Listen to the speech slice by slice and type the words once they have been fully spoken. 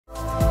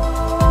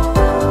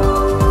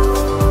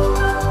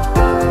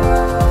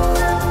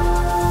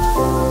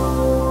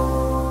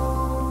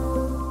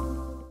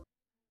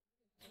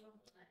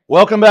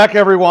Welcome back,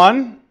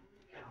 everyone.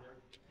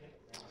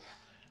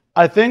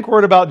 I think we're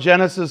at about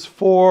Genesis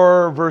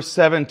 4, verse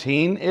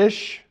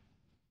 17-ish.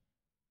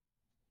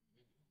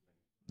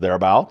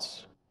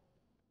 Thereabouts.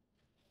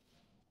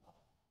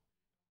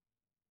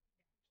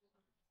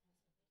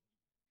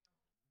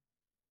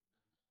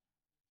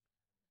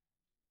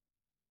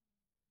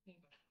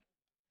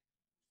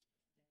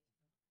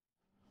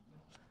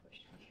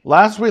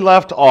 Last we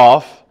left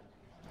off,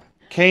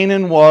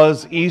 Canaan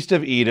was east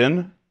of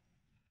Eden,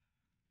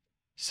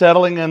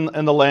 settling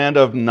in the land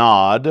of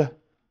Nod.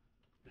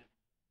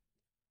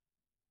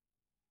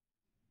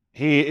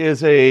 He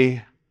is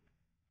an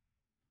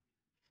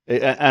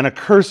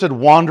accursed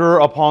wanderer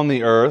upon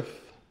the earth.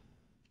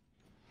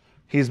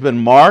 He's been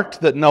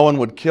marked that no one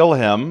would kill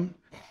him.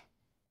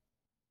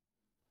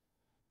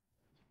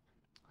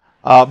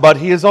 But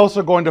he is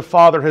also going to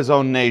father his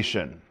own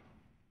nation.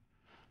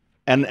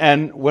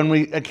 And when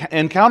we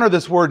encounter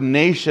this word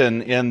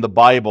nation in the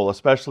Bible,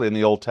 especially in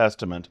the Old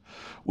Testament,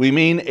 we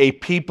mean a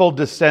people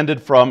descended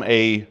from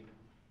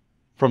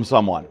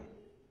someone,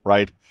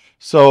 right?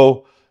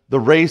 So the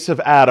race of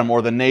Adam,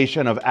 or the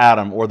nation of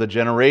Adam, or the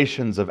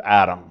generations of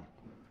Adam.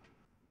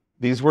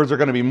 These words are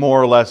going to be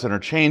more or less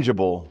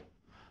interchangeable.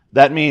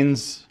 That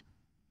means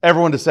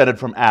everyone descended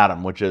from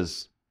Adam, which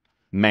is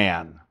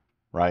man,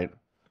 right?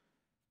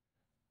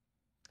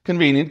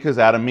 Convenient because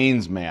Adam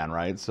means man,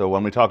 right? So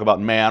when we talk about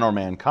man or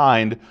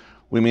mankind,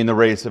 we mean the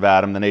race of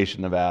Adam, the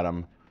nation of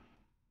Adam,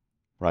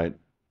 right?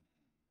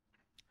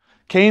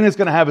 Cain is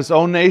going to have his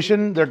own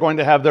nation. They're going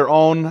to have their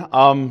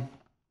own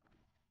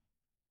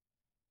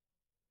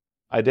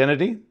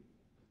identity.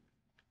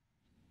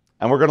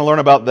 And we're going to learn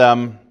about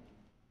them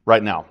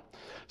right now.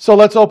 So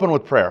let's open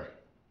with prayer.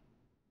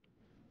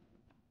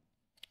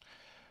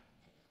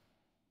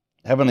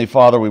 Heavenly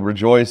Father, we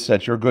rejoice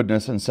at your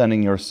goodness in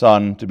sending your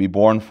Son to be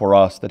born for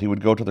us, that he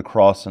would go to the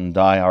cross and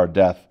die our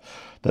death,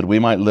 that we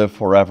might live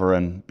forever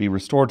and be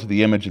restored to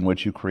the image in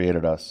which you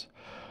created us.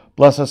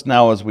 Bless us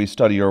now as we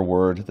study your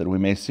word, that we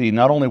may see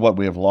not only what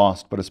we have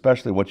lost, but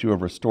especially what you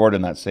have restored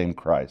in that same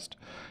Christ,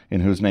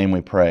 in whose name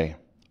we pray.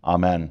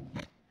 Amen.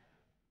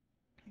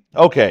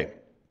 Okay.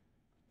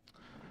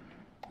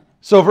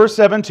 So verse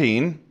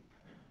 17,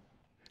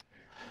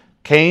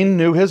 Cain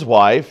knew his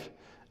wife,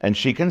 and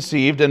she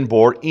conceived and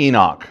bore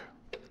Enoch.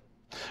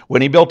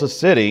 When he built a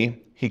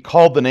city, he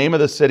called the name of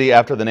the city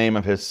after the name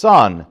of his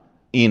son,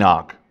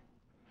 Enoch.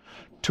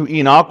 To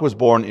Enoch was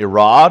born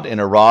Irad, and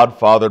Irad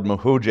fathered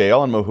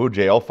Mehujael, and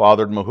Mehujael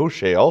fathered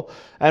Mehushael,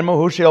 and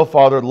Mehushael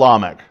fathered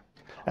Lamech.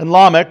 And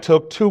Lamech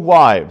took two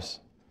wives.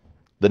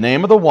 The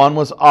name of the one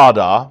was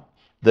Adah,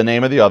 the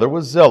name of the other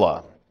was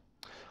Zillah.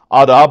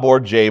 Adah bore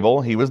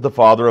Jabal. He was the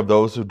father of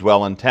those who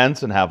dwell in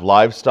tents and have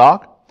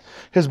livestock.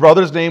 His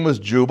brother's name was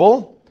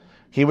Jubal.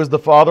 He was the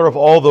father of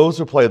all those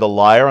who play the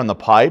lyre and the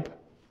pipe.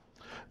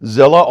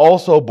 Zillah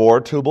also bore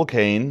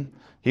Tubal-Cain.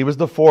 He was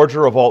the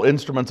forger of all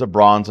instruments of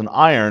bronze and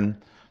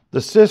iron.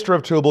 The sister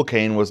of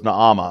Tubal-Cain was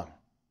Naamah.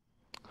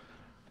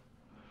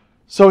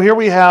 So here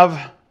we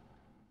have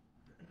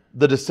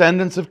the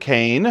descendants of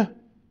Cain,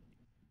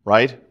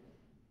 right?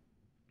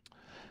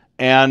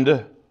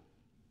 And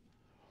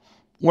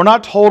we're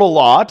not told a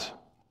lot,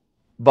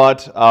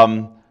 but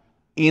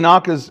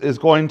Enoch is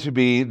going to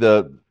be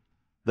the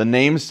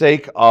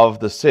namesake of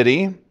the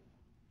city.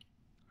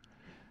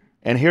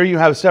 And here you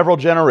have several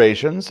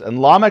generations, and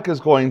Lamech is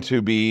going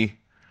to be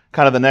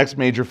kind of the next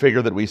major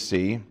figure that we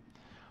see.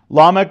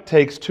 Lamech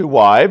takes two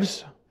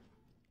wives,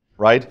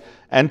 right?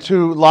 And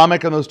to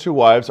Lamech and those two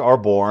wives are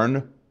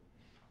born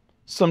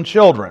some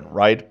children,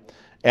 right?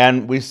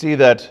 And we see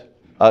that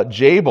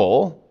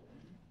Jabal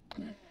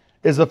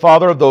is the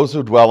father of those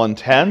who dwell in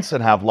tents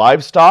and have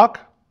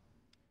livestock.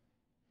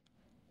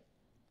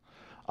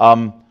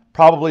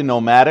 Probably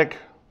nomadic,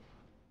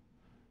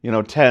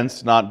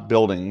 tents, not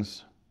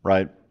buildings,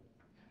 right?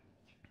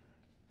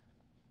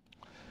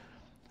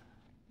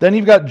 Then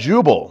you've got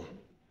Jubal,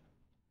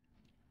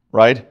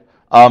 right?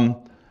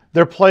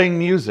 They're playing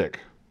music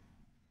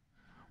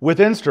with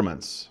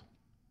instruments.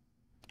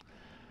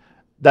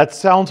 That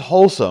sounds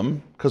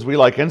wholesome because we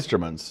like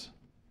instruments.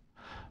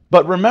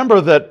 But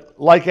remember that,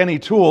 like any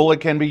tool,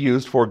 it can be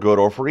used for good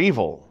or for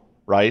evil,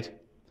 right?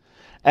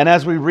 And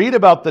as we read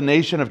about the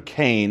nation of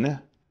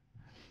Cain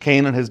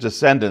and his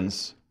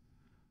descendants,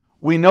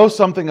 we know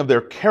something of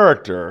their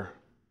character,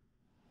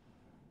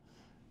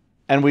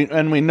 and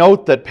we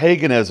note that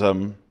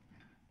paganism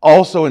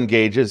also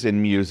engages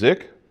in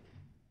music.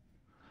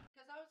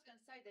 Because I was going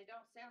to say they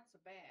don't sound so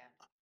bad,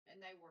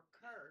 and they were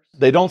cursed.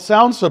 They don't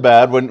sound so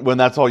bad when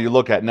that's all you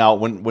look at. Now,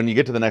 when you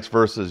get to the next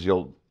verses,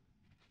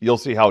 you'll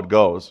see how it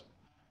goes.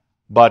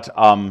 But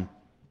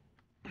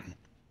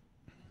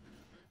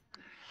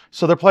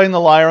so they're playing the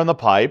lyre and the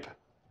pipe.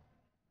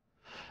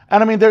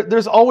 And I mean,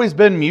 there's always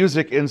been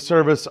music in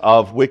service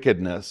of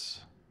wickedness.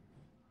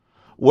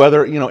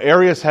 Whether,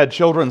 Arius had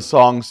children's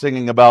songs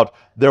singing about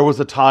there was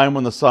a time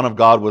when the Son of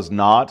God was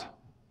not.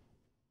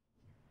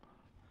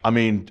 I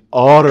mean,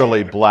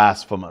 utterly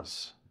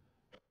blasphemous.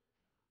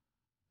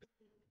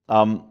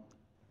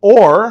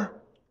 Or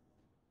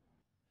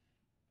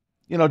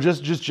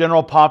just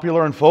general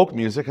popular and folk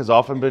music has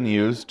often been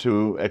used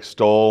to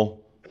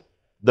extol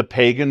the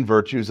pagan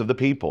virtues of the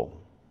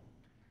people.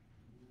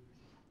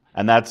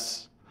 And that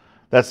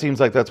seems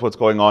like that's what's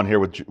going on here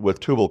with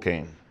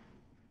Tubal-Cain.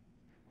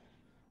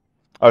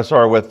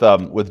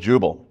 With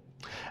Jubal.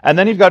 And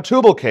then you've got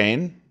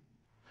Tubal-Cain,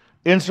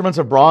 instruments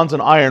of bronze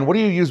and iron. What do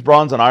you use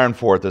bronze and iron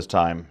for at this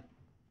time?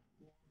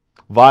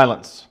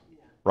 Violence.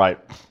 Right.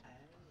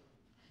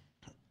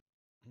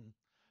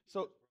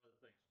 So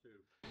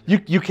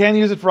you can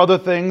use it for other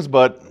things,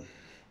 but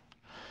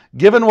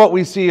given what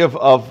we see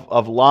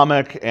of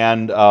Lamech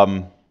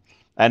and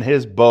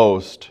his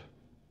boast,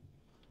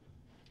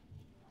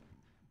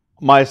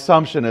 my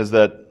assumption is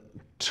that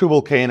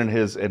Tubal-Cain and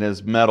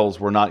his metals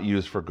were not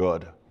used for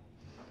good.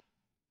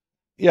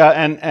 Yeah,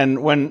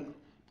 and when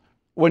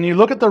you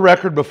look at the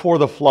record before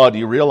the flood,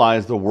 you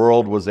realize the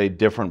world was a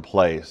different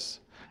place,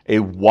 a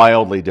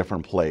wildly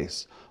different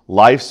place.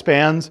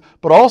 Lifespans,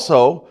 but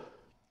also,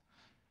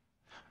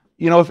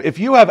 if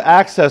you have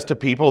access to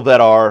people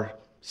that are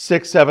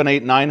 6, 7,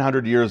 8,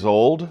 900 years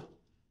old,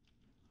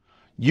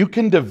 you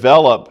can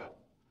develop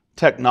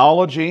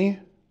technology.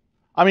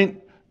 I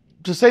mean,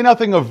 to say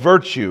nothing of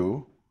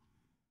virtue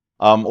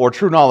or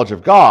true knowledge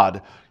of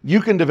God,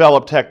 you can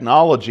develop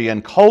technology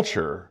and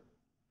culture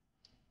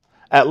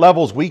at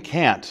levels we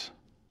can't.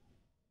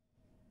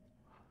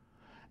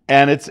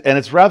 And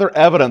it's rather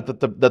evident that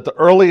the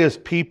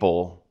earliest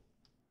people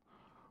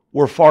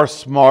were far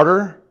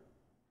smarter,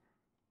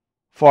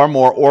 far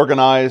more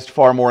organized,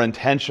 far more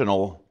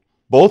intentional,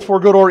 both for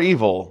good or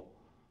evil,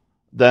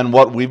 than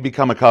what we've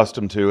become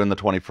accustomed to in the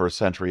 21st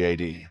century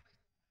AD.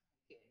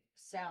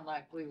 Sound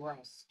like we were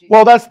all stupid.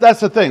 Well, that's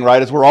the thing,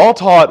 right? Is we're all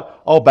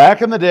taught,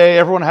 back in the day,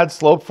 everyone had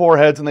sloped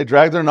foreheads and they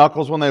dragged their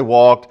knuckles when they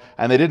walked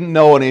and they didn't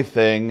know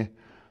anything.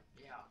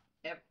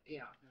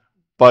 Yeah.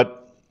 But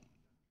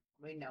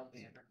We know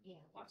better.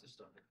 Lots of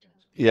stuff.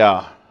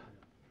 yeah.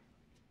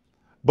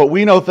 But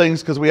we know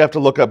things because we have to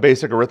look up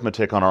basic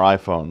arithmetic on our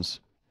iPhones.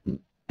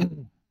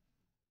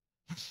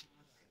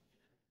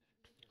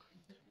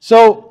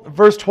 So,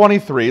 verse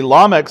 23,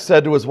 Lamech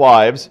said to his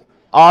wives,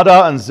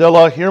 Ada and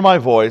Zillah, hear my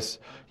voice.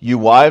 You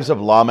wives of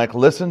Lamech,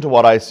 listen to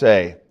what I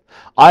say.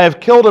 I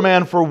have killed a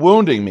man for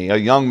wounding me, a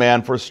young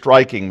man for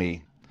striking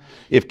me.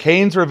 If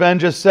Cain's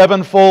revenge is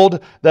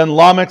sevenfold, then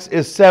Lamech's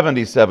is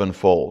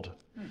 77-fold.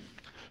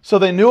 So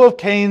they knew of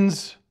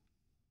Cain's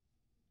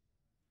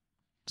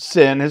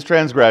sin, his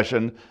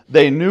transgression.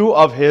 They knew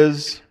of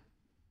his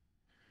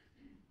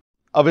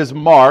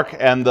mark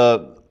and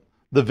the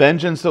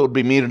vengeance that would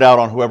be meted out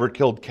on whoever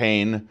killed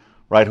Cain.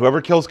 Right? Whoever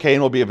kills Cain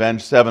will be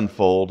avenged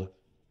sevenfold.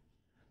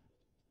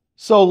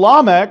 So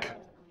Lamech,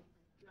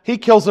 he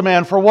kills a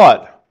man for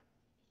what?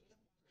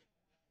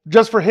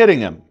 Just for hitting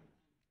him.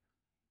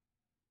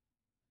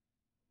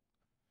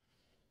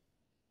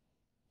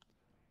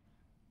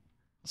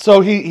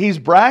 So he's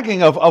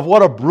bragging of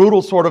what a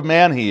brutal sort of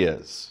man he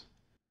is.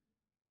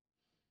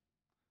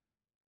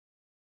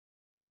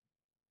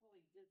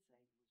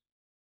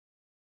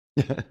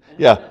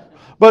 Yeah.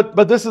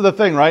 But this is the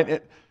thing,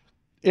 right?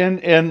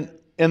 In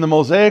the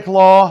Mosaic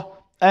law,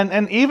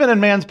 and even in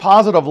man's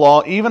positive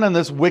law, even in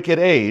this wicked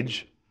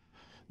age,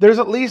 there's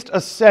at least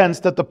a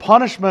sense that the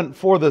punishment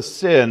for the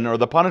sin or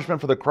the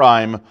punishment for the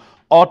crime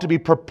ought to be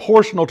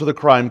proportional to the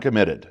crime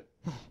committed.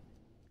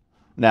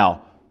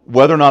 Now,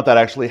 whether or not that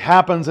actually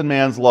happens in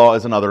man's law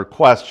is another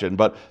question,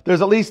 but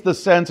there's at least the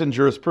sense in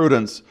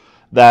jurisprudence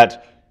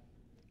that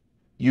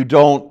you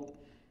don't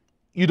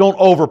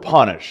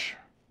overpunish,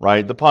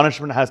 right? The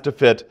punishment has to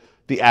fit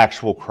the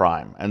actual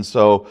crime. And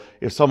so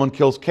if someone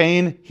kills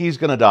Cain, he's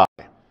going to die.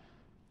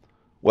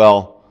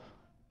 Well,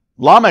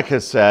 Lamech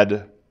has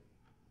said,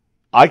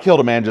 I killed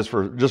a man just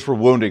for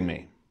wounding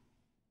me.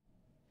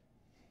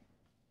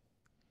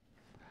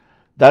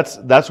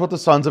 That's what the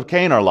sons of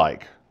Cain are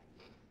like.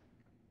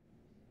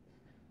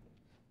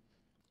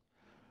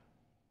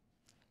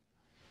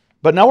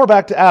 But now we're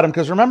back to Adam,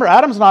 because remember,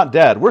 Adam's not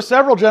dead. We're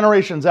several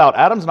generations out.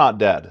 Adam's not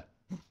dead.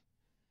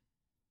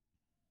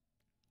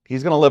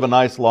 He's going to live a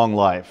nice, long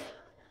life.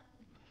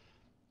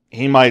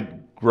 He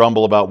might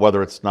grumble about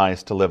whether it's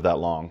nice to live that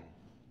long.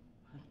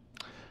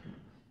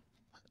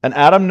 And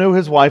Adam knew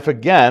his wife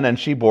again, and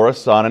she bore a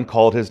son and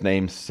called his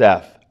name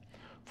Seth.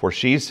 For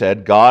she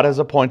said, God has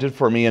appointed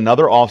for me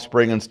another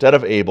offspring instead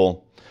of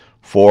Abel,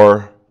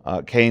 for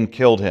Cain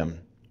killed him.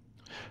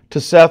 To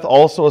Seth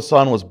also a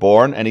son was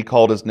born, and he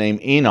called his name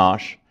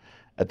Enoch.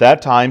 At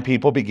that time,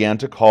 people began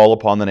to call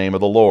upon the name of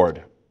the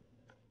Lord.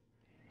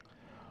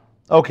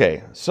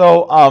 Okay,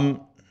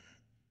 so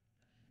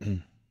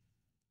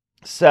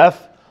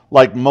Seth,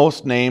 like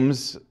most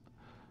names,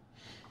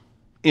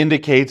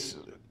 indicates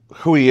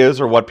who he is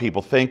or what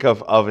people think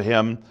of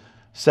him.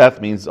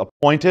 Seth means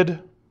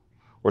appointed,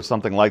 or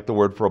something like the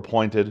word for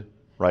appointed,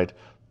 right?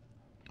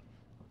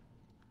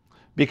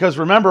 Because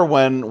remember,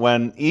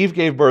 when Eve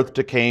gave birth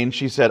to Cain,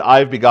 she said,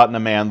 I've begotten a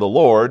man, the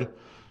Lord.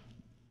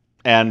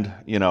 And,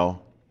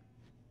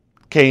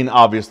 Cain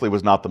obviously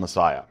was not the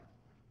Messiah.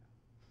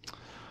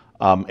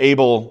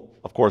 Abel,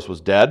 of course, was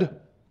dead.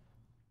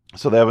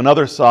 So they have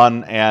another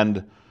son,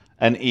 and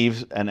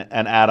Eve and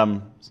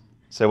Adam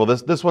say, well,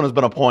 this one has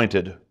been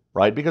appointed,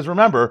 right? Because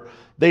remember,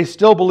 they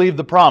still believe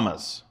the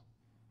promise.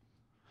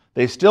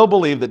 They still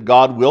believe that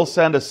God will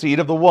send a seed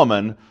of the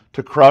woman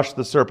to crush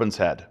the serpent's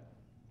head.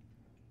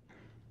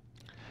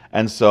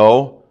 And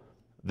so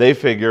they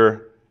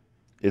figure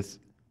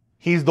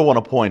he's the one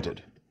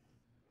appointed.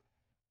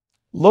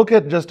 Look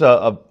at just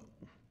the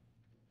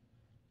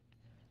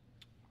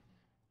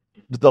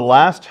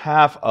last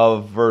half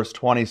of verse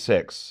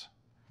 26.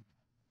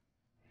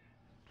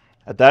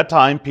 At that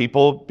time,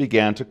 people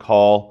began to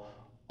call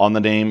on the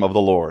name of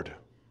the Lord.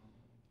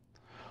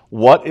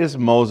 What is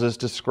Moses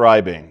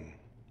describing?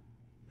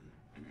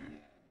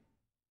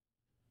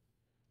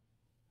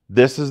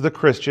 This is the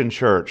Christian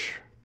church.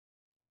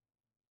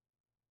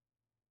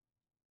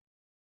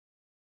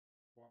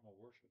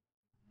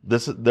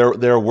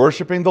 They're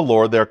worshiping the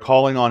Lord. They're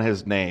calling on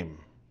His name,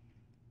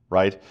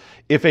 right?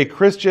 If a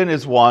Christian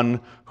is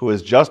one who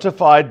is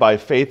justified by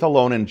faith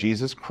alone in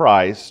Jesus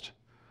Christ,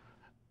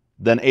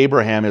 then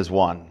Abraham is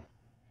one,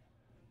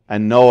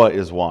 and Noah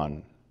is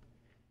one,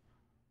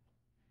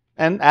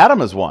 and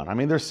Adam is one. I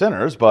mean, they're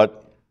sinners,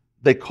 but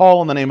they call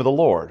on the name of the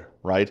Lord,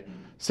 right?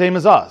 Same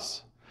as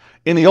us.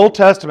 In the Old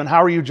Testament,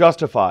 how are you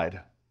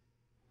justified?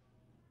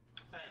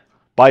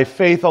 By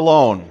faith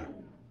alone.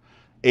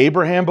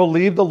 Abraham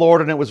believed the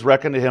Lord, and it was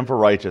reckoned to him for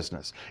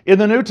righteousness. In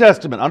the New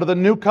Testament, under the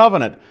New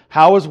Covenant,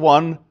 how is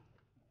one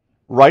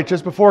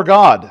righteous before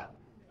God?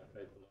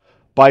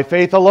 By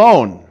faith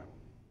alone,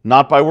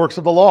 not by works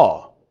of the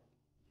law.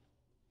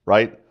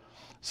 Right?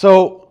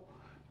 So,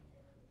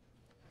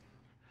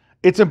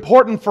 it's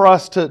important for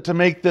us to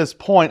make this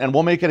point, and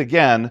we'll make it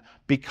again,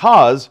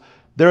 because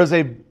there is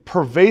a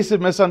pervasive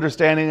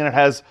misunderstanding, and it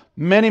has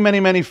many, many,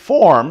 many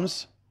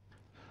forms.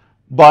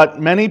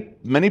 But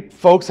many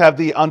folks have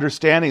the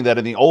understanding that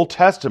in the Old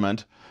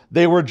Testament,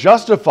 they were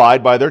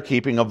justified by their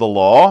keeping of the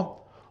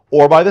law,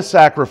 or by the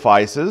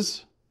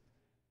sacrifices,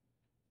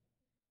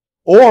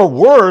 or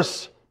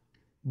worse,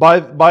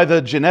 by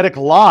the genetic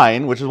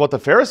line, which is what the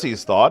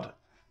Pharisees thought,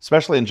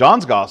 especially in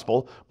John's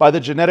Gospel, by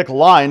the genetic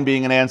line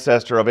being an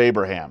ancestor of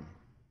Abraham.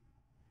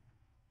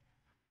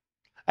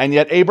 And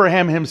yet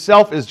Abraham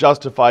himself is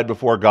justified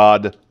before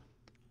God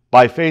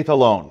by faith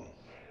alone.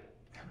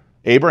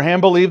 Abraham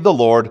believed the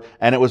Lord,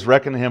 and it was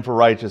reckoned to him for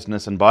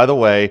righteousness. And by the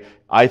way,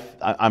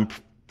 I'm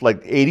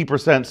like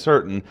 80%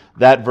 certain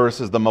that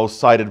verse is the most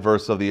cited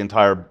verse of the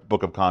entire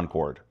Book of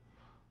Concord.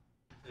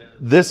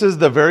 This is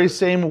the very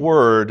same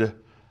word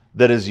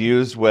that is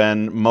used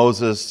when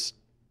Moses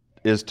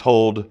is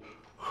told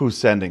who's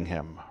sending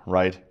him,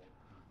 right?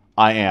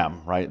 I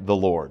am, right? The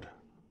Lord.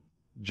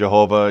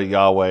 Jehovah,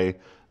 Yahweh,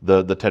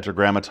 the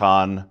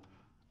Tetragrammaton,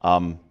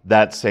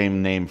 that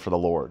same name for the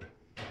Lord.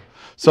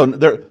 So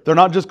they're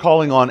not just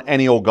calling on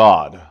any old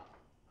God.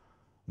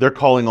 They're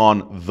calling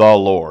on the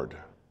Lord,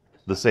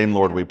 the same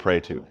Lord we pray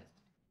to.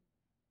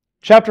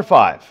 Chapter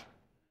 5.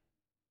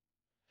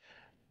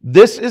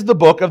 This is the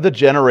book of the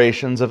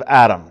generations of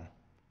Adam.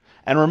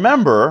 And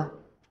remember,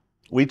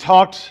 we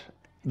talked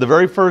the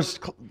very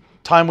first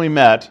time we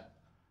met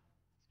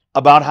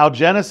about how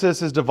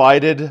Genesis is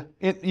divided.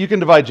 You can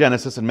divide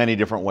Genesis in many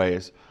different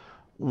ways.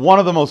 One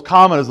of the most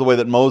common is the way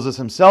that Moses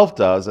himself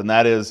does, and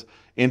that is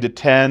into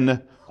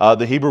 10.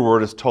 The Hebrew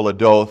word is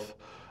toledoth,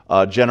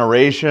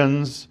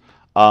 generations,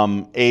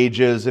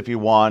 ages, if you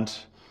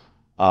want.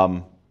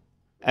 And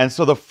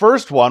so the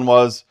first one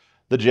was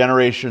the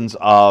generations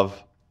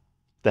of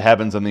the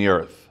heavens and the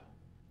earth.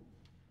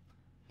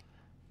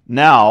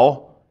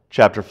 Now,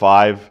 chapter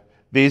 5,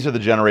 these are the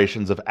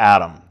generations of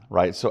Adam,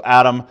 right? So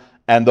Adam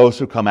and those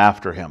who come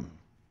after him.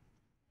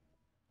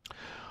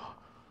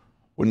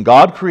 When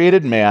God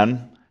created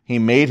man, He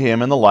made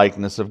him in the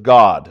likeness of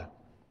God.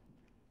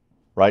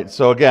 Right?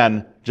 So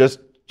again, just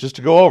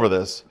to go over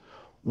this,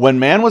 when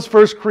man was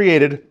first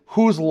created,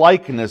 whose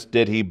likeness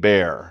did he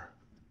bear?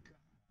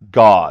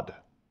 God.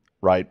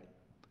 Right?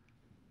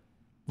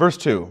 Verse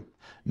 2,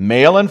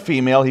 male and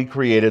female He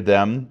created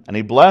them, and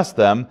He blessed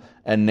them,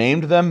 and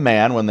named them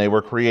man when they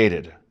were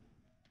created.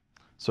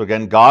 So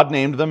again, God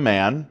named them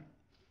man,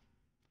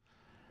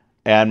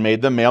 and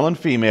made them male and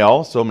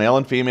female. So male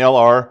and female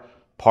are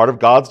part of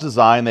God's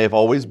design. They've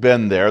always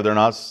been there. They're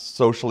not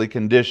socially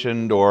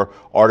conditioned or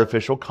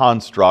artificial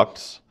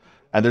constructs.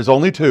 And there's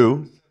only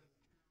two.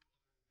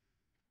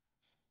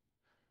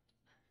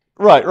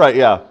 Right,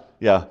 yeah.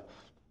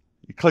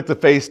 You click the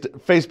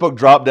Facebook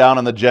drop down,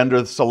 and the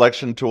gender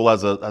selection tool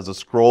has a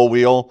scroll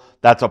wheel.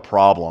 That's a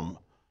problem.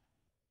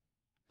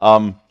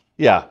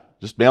 Yeah,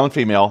 just male and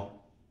female.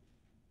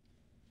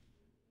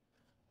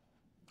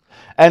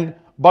 And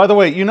by the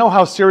way, you know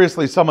how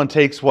seriously someone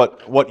takes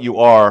what you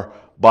are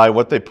by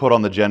what they put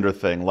on the gender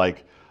thing.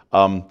 Like,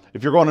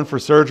 if you're going in for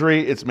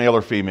surgery, it's male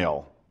or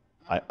female.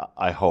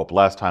 I hope.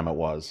 Last time it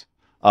was.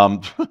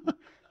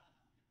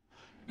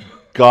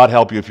 God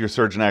help you if your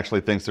surgeon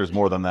actually thinks there's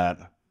more than that.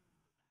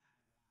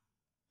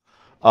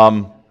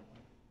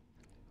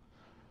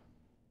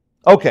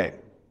 Okay.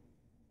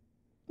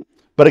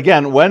 But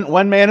again,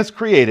 when man is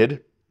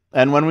created,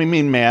 And when we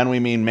mean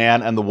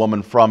man and the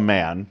woman from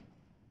man.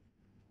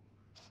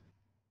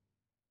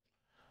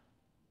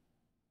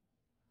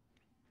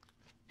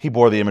 He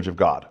bore the image of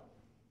God.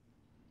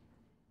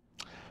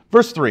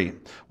 Verse 3,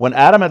 when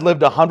Adam had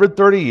lived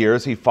 130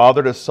 years, he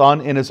fathered a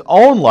son in his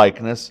own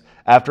likeness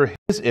after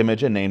his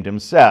image and named him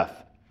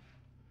Seth.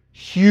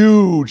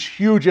 Huge,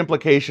 huge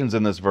implications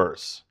in this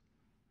verse.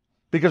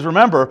 Because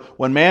remember,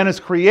 when man is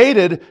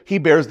created, he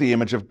bears the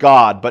image of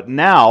God. But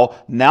now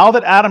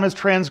that Adam has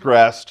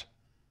transgressed,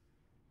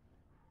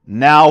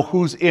 now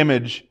whose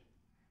image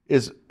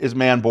is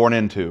man born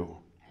into?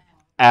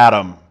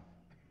 Adam.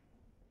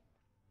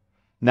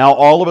 Now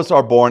all of us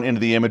are born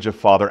into the image of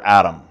Father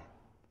Adam,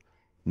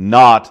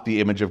 not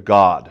the image of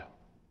God.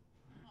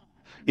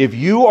 If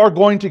you are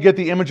going to get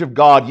the image of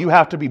God, you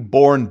have to be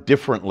born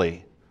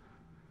differently.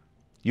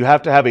 You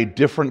have to have a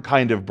different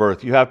kind of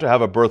birth. You have to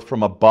have a birth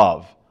from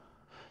above.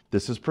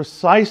 This is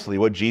precisely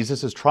what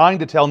Jesus is trying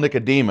to tell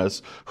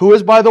Nicodemus, who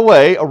is, by the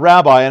way, a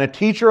rabbi and a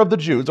teacher of the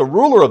Jews, a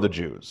ruler of the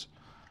Jews.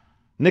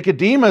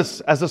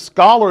 Nicodemus, as a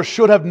scholar,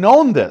 should have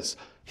known this.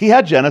 He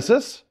had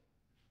Genesis.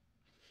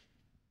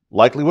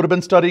 Likely would have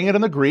been studying it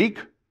in the Greek.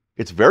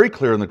 It's very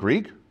clear in the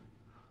Greek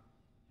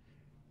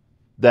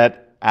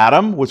that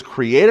Adam was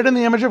created in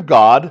the image of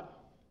God,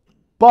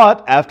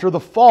 but after the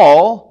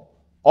fall,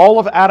 all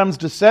of Adam's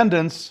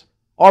descendants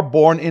are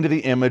born into the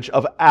image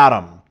of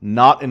Adam,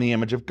 not in the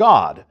image of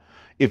God.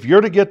 If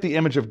you're to get the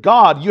image of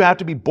God, you have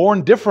to be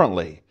born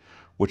differently,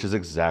 which is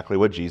exactly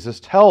what Jesus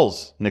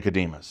tells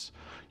Nicodemus.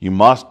 You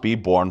must be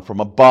born from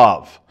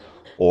above,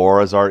 or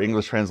as our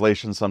English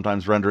translations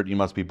sometimes render it, you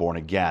must be born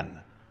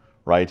again,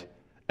 right?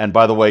 And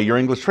by the way, your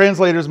English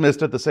translators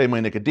missed it the same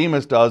way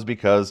Nicodemus does,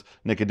 because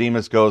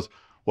Nicodemus goes,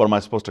 what, am I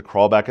supposed to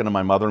crawl back into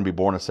my mother and be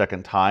born a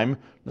second time?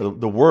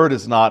 The word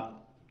is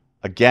not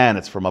again,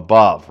 it's from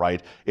above,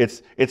 right?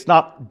 It's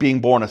not being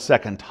born a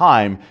second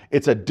time.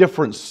 It's a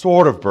different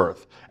sort of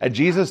birth. And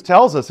Jesus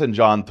tells us in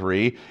John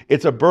 3,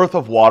 it's a birth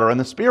of water and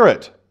the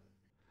Spirit.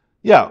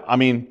 Yeah, I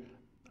mean,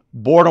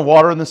 born of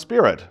water and the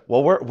Spirit.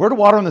 Well, where do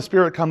water and the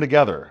Spirit come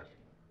together?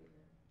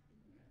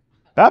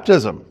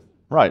 Baptism,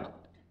 right.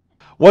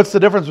 What's the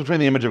difference between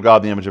the image of God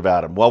and the image of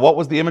Adam? Well, what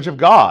was the image of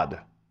God?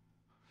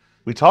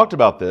 We talked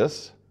about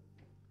this.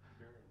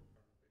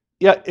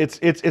 Yeah,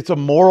 it's a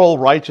moral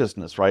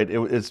righteousness, right? It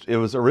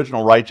was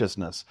original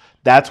righteousness.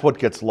 That's what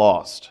gets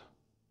lost.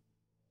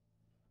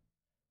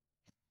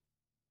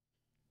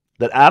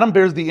 That Adam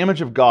bears the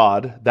image of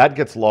God, that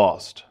gets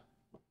lost.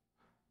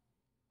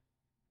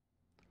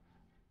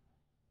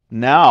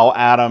 Now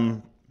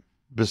Adam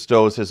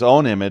bestows his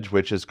own image,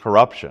 which is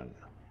corruption.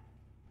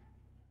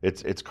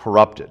 It's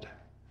corrupted.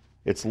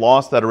 It's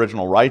lost that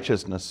original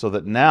righteousness, so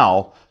that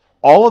now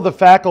all of the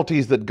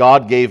faculties that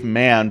God gave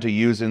man to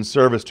use in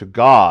service to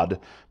God,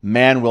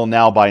 man will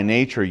now by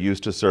nature use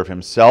to serve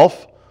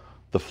himself,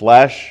 the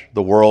flesh,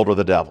 the world, or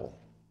the devil.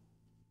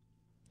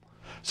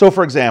 So,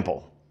 for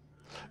example,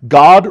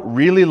 God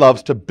really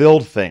loves to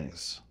build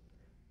things.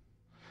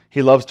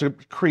 He loves to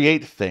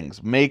create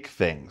things, make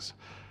things.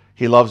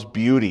 He loves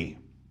beauty.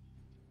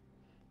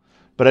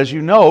 But as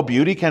you know,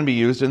 beauty can be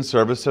used in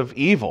service of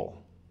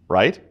evil,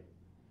 right?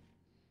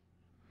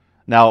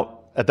 Now,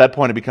 at that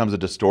point, it becomes a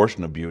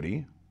distortion of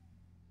beauty.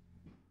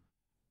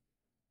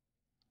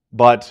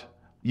 But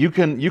you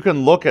can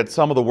look at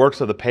some of the works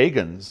of the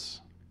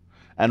pagans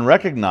and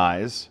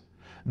recognize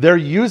they're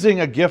using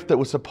a gift that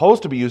was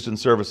supposed to be used in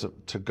service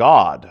to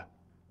God.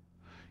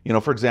 You know,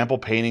 for example,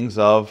 paintings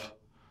of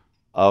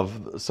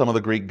some of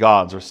the Greek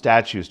gods or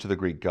statues to the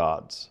Greek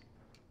gods.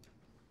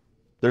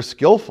 They're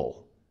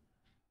skillful,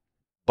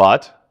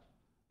 but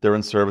they're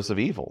in service of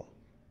evil.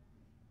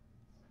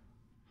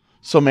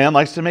 So man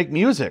likes to make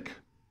music,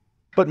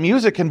 but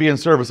music can be in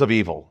service of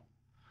evil.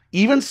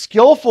 Even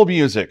skillful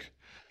music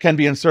can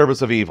be in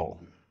service of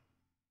evil,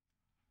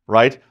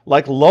 right?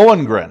 Like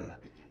Lohengrin,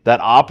 that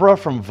opera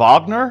from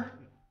Wagner.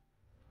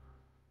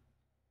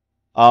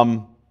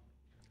 The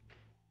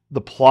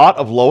plot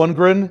of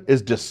Lohengrin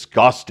is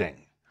disgusting.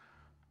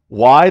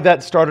 Why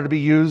that started to be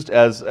used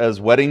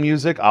as wedding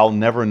music, I'll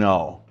never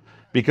know.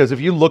 Because if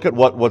you look at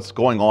what's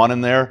going on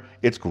in there,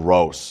 it's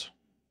gross.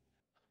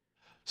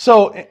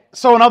 So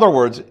in other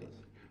words,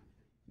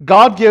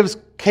 God gives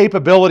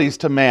capabilities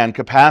to man,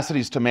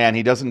 capacities to man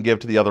he doesn't give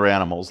to the other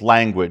animals.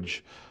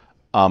 Language,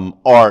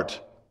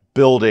 art,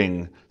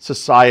 building,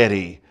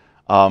 society,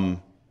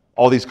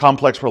 all these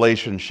complex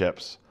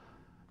relationships.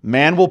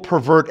 Man will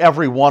pervert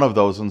every one of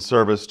those in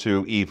service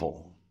to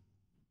evil.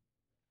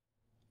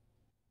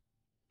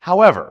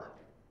 However,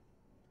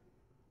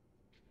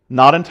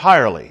 not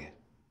entirely.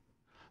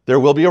 There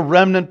will be a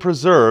remnant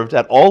preserved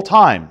at all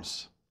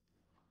times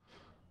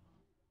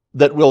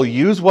that will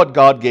use what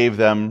God gave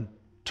them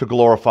to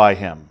glorify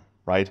Him,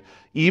 right?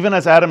 Even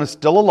as Adam is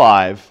still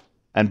alive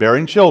and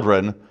bearing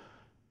children,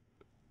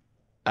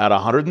 at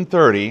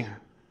 130,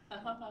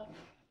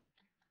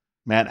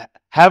 man,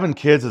 having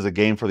kids is a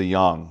game for the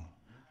young.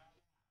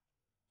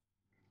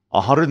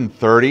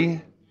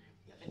 130?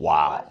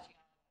 Wow.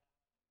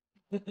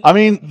 I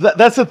mean,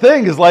 that's the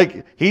thing, is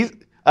like,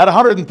 At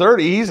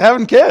 130, he's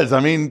having kids. I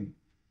mean,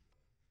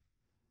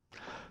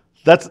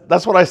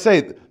 that's what I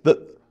say.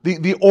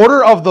 The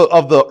order of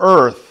the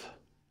earth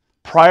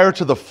prior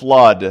to the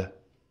flood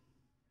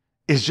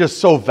is just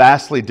so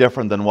vastly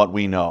different than what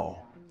we know,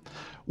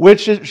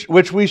 which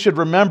we should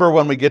remember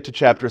when we get to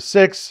chapter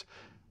 6,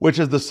 which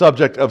is the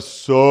subject of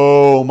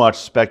so much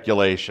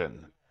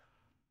speculation.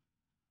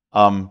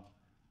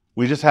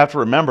 We just have to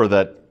remember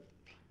that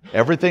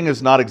everything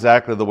is not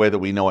exactly the way that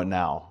we know it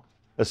now,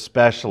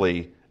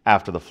 especially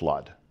after the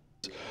flood.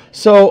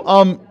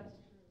 So,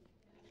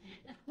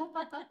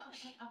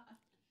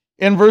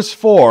 in verse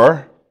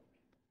 4,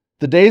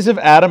 the days of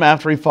Adam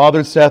after he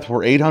fathered Seth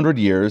were 800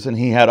 years, and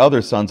he had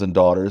other sons and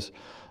daughters.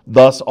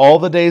 Thus, all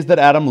the days that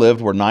Adam lived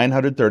were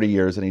 930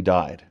 years, and he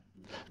died.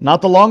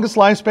 Not the longest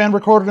lifespan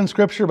recorded in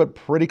Scripture, but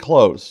pretty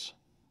close,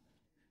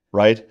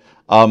 right?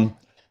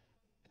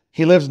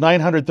 He lives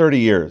 930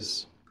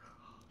 years,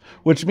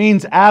 which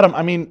means Adam,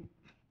 I mean,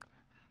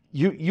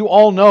 you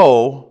all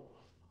know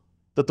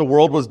that the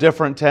world was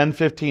different 10,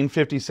 15,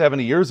 50,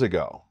 70 years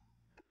ago.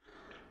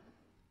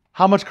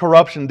 How much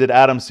corruption did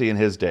Adam see in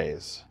his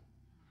days?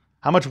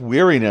 How much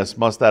weariness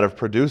must that have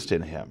produced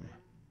in him?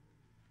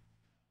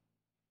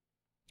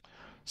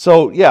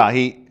 So, yeah,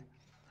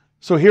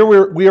 so here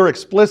we are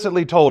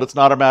explicitly told, it's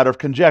not a matter of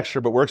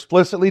conjecture, but we're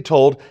explicitly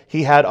told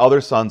he had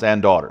other sons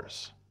and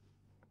daughters.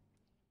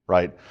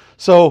 Right?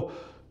 So,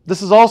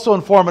 this is also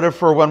informative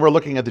for when we're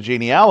looking at the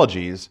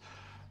genealogies.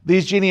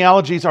 These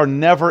genealogies are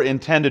never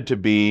intended to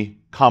be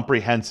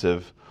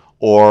comprehensive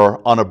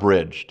or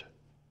unabridged.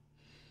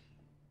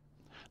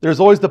 There's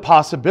always the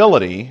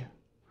possibility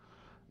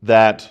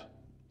that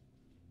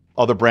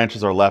other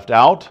branches are left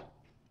out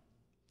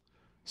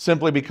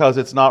simply because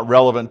it's not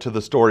relevant to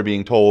the story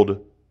being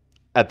told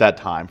at that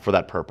time for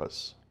that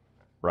purpose,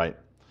 right?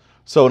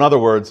 So in other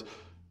words,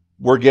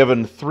 we're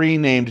given 3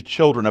 named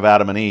children of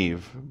Adam and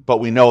Eve, but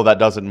we know that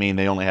doesn't mean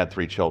they only had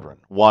 3 children.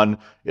 1,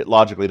 it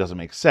logically doesn't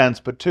make sense,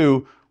 but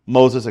 2,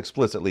 Moses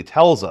explicitly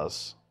tells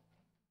us,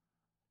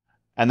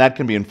 and that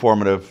can be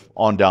informative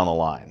on down the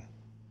line.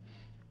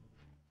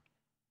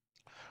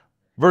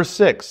 Verse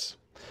 6,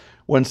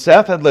 when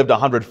Seth had lived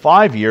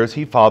 105 years,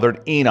 he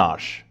fathered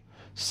Enoch.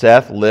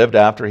 Seth lived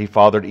after he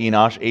fathered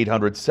Enoch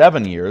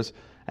 807 years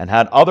and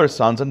had other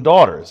sons and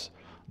daughters.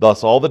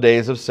 Thus all the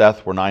days of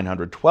Seth were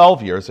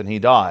 912 years, and he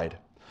died.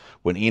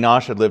 When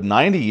Enoch had lived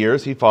 90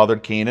 years, he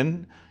fathered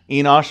Canaan.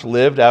 Enoch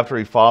lived after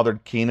he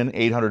fathered Canaan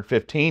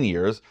 815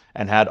 years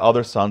and had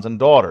other sons and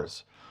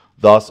daughters.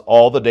 Thus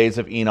all the days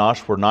of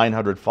Enoch were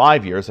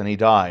 905 years, and he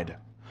died.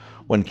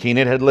 When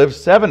Canaan had lived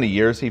 70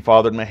 years, he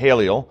fathered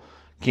Mahalalel.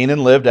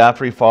 Canaan lived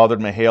after he fathered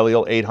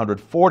Mahalalel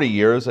 840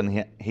 years,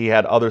 and he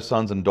had other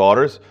sons and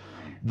daughters.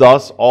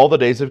 Thus all the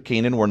days of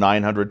Canaan were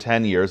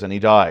 910 years, and he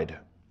died.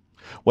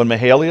 When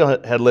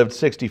Mahalalel had lived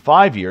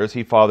 65 years,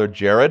 he fathered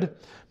Jared.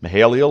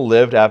 Mahalalel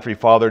lived after he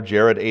fathered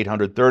Jared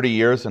 830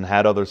 years and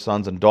had other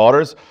sons and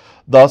daughters.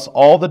 Thus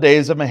all the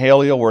days of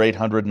Mahalalel were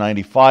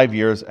 895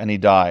 years, and he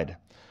died.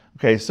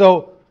 Okay,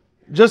 so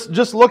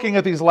just looking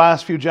at these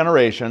last few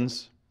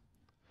generations,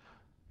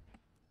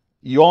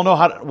 you all know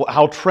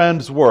how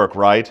trends work,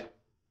 right?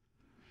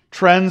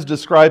 Trends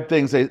describe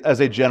things as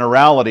a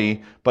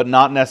generality, but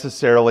not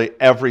necessarily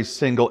every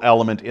single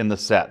element in the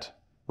set,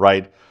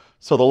 right?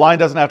 So the line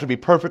doesn't have to be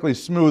perfectly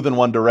smooth in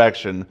one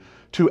direction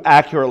to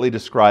accurately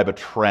describe a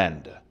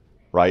trend,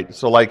 right?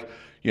 So like,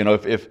 you know,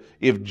 if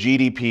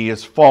GDP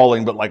is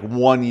falling, but like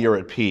 1 year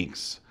it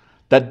peaks,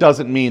 that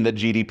doesn't mean that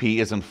GDP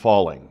isn't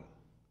falling,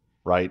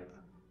 right?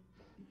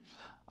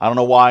 I don't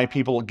know why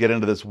people get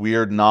into this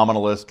weird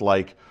nominalist,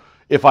 like,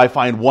 if I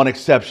find one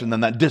exception,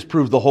 then that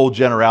disproves the whole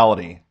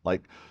generality.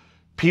 Like,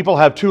 people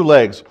have 2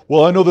 legs.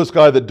 Well, I know this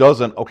guy that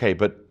doesn't. Okay,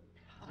 but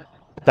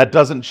that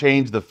doesn't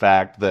change the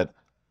fact that,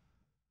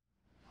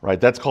 right,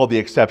 that's called the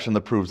exception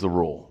that proves the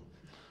rule.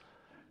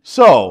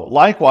 So,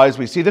 likewise,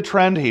 we see the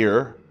trend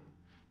here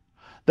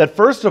that,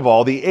 first of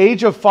all, the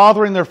age of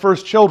fathering their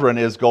first children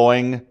is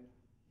going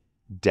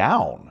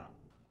down.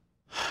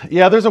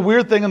 Yeah, there's a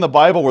weird thing in the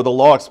Bible where the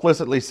law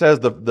explicitly says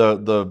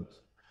the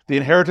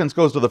inheritance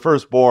goes to the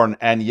firstborn,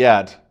 and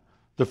yet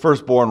the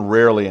firstborn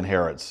rarely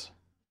inherits.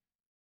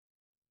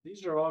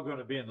 These are all going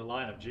to be in the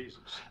line of Jesus.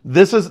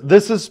 This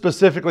is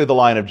specifically the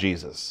line of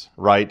Jesus,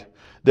 right?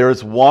 There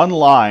is one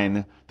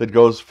line that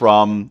goes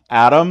from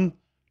Adam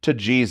to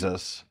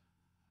Jesus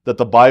that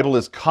the Bible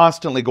is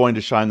constantly going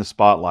to shine the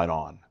spotlight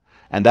on.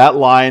 And that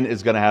line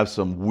is going to have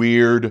some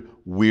weird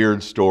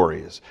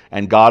stories.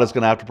 And God is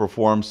going to have to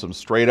perform some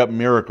straight up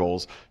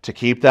miracles to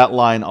keep that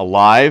line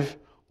alive,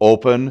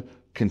 open,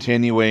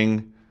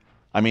 continuing.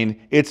 I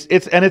mean,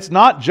 it's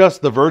not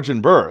just the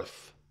virgin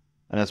birth,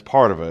 and that's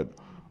part of it,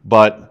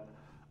 but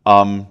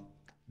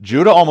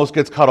Judah almost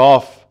gets cut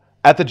off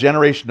at the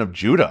generation of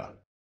Judah.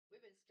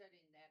 We've been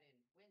studying that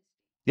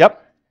in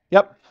Wednesday.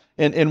 Yep.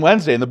 In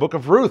Wednesday, in the book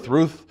of Ruth,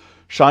 Ruth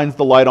shines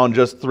the light on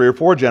just 3 or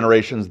 4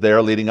 generations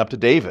there leading up to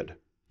David,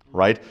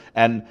 right?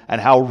 And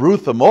how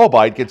Ruth the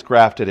Moabite gets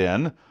grafted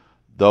in,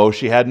 though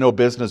she had no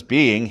business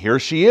being. Here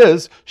she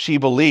is. She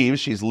believes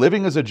she's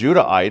living as a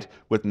Judahite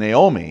with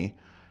Naomi,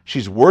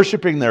 She's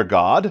worshiping their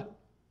God,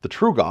 the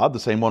true God, the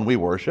same one we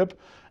worship.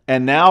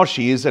 And now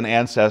she's an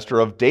ancestor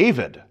of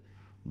David,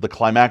 the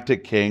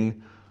climactic king. She's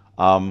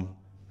actually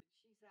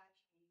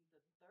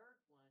the third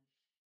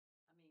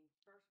one. I mean,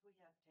 first we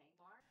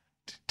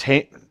have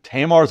Tamar.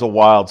 Tamar's a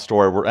wild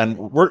story.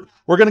 We're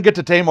going to get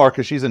to Tamar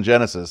because she's in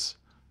Genesis.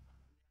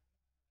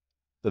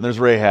 Then there's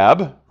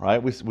Rahab,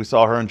 right? We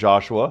saw her in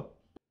Joshua.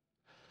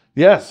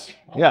 Yes,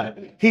 yeah.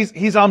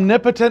 He's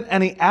omnipotent,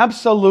 and he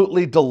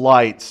absolutely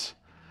delights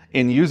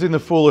in using the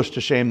foolish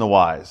to shame the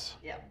wise.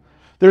 Yeah.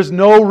 There's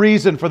no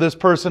reason for this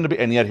person to be,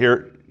 and yet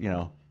here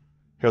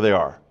they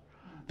are.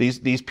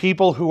 These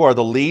people who are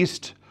the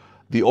least,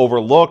 the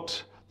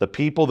overlooked, the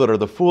people that are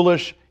the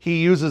foolish,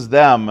 he uses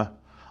them.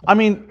 I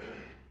mean,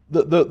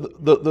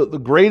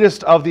 the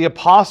greatest of the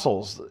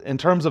apostles in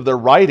terms of their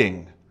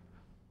writing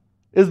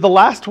is the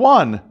last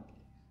one.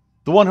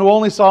 The one who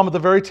only saw him at the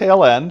very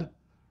tail end,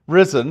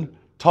 risen,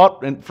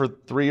 taught for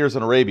 3 years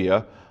in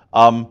Arabia,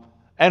 and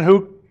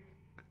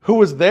who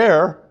was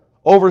there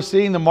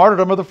overseeing the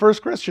martyrdom of the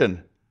first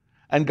Christian.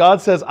 And God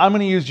says, I'm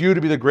going to use you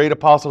to be the great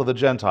apostle of the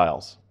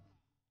Gentiles.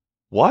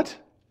 What?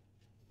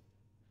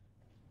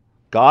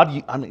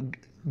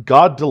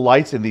 God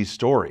delights in these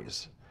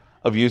stories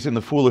of using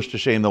the foolish to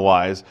shame the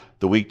wise,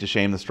 the weak to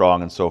shame the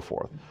strong, and so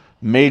forth.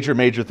 Major,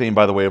 major theme,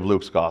 by the way, of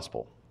Luke's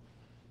gospel.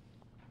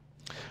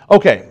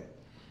 Okay,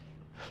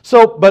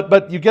 so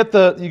but you get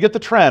the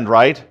trend,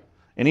 right?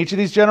 In each of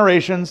these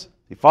generations,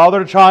 they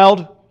fathered a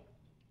child.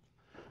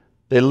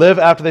 They live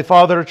after they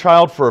fathered a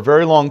child for a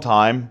very long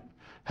time,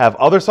 have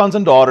other sons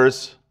and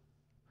daughters,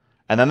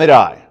 and then they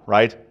die,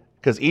 right?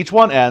 Because each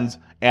one ends,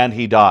 and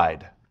he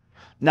died.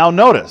 Now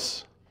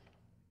notice,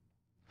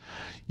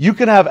 you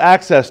can have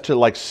access to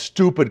like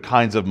stupid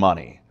kinds of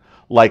money,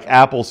 like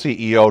Apple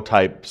CEO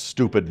type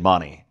stupid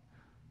money.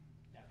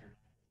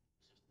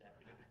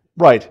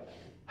 Right.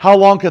 How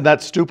long can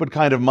that stupid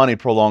kind of money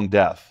prolong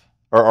death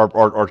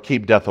or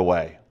keep death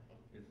away?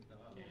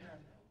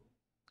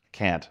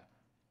 Can't.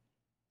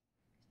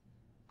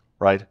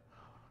 Right?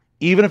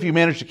 Even if you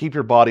manage to keep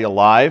your body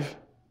alive,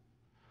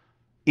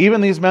 even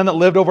these men that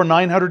lived over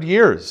 900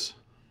 years,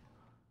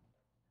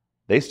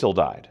 they still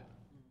died.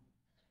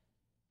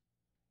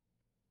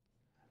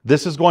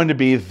 This is going to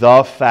be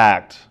the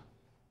fact,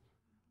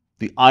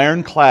 the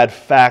ironclad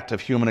fact of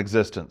human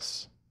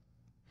existence.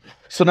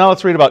 So now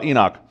let's read about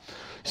Enoch.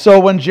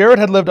 So when Jared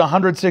had lived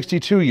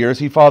 162 years,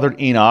 he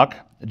fathered Enoch.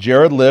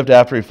 Jared lived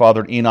after he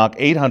fathered Enoch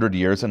 800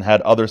 years and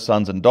had other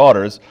sons and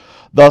daughters.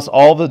 Thus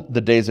all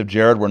the days of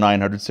Jared were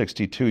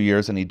 962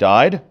 years, and he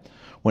died.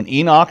 When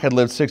Enoch had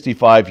lived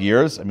 65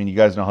 years, I mean, you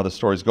guys know how the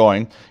story's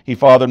going, he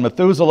fathered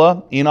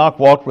Methuselah. Enoch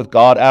walked with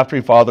God after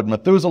he fathered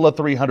Methuselah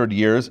 300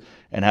 years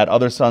and had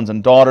other sons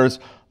and daughters.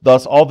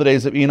 Thus all the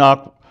days of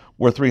Enoch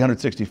were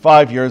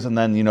 365 years, and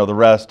then, the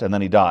rest, and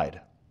then he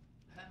died.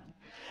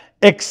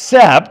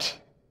 Except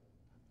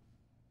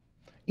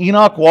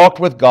Enoch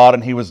walked with God,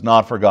 and he was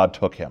not, for God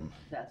took him.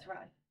 That's right.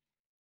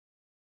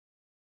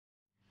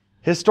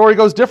 His story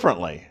goes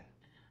differently.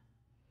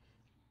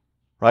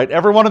 Right?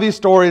 Every one of these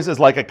stories is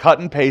like a cut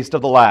and paste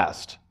of the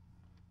last.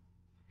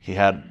 He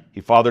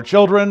fathered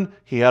children,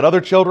 he had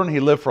other children, he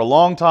lived for a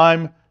long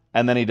time,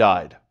 and then he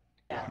died.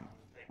 Yeah.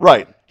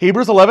 Right.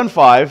 Hebrews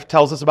 11:5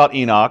 tells us about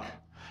Enoch,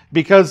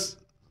 because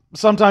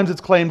sometimes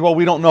it's claimed, well,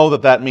 we don't know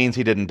that means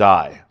he didn't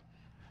die.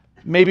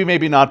 Maybe,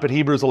 maybe not, but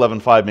Hebrews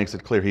 11:5 makes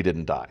it clear he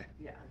didn't die.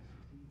 Yeah.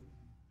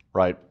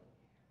 Right?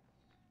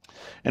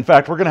 In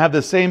fact, we're going to have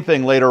the same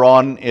thing later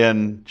on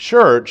in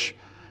church,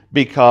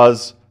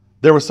 because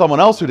there was someone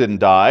else who didn't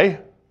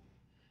die,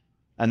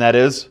 and that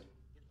is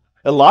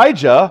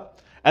Elijah.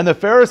 And the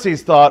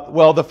Pharisees thought,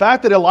 well, the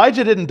fact that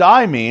Elijah didn't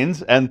die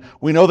means, and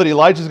we know that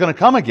Elijah is going to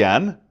come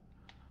again,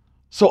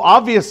 so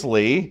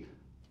obviously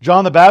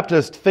John the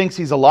Baptist thinks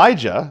he's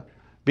Elijah,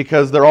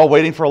 because they're all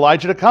waiting for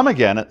Elijah to come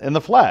again in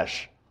the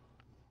flesh.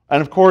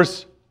 And of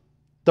course,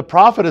 the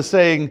prophet is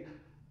saying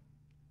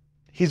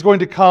he's going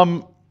to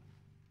come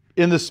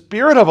in the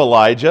spirit of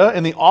Elijah,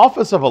 in the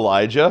office of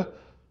Elijah,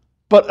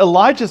 but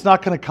Elijah's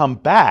not going to come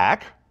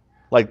back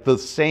like the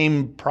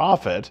same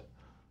prophet.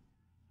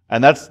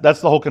 And that's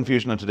the whole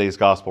confusion in today's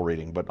gospel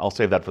reading, but I'll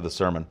save that for the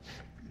sermon.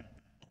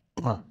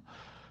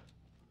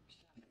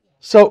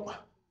 So,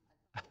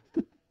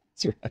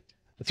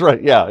 that's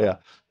right, yeah.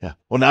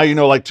 Well, now you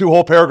know like 2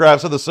 whole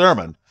paragraphs of the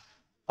sermon.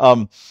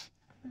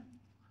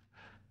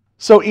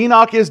 So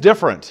Enoch is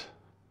different.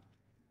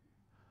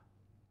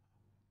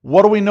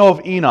 What do we know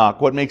of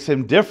Enoch? What makes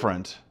him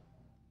different?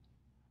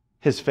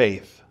 His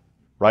faith.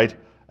 Right?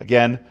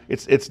 Again,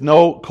 it's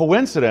no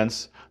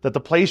coincidence that the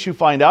place you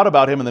find out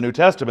about him in the New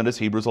Testament is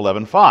Hebrews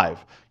 11:5.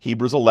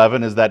 Hebrews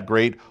 11 is that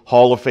great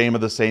hall of fame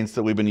of the saints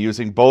that we've been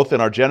using both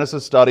in our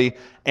Genesis study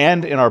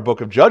and in our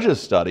book of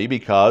Judges study,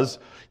 because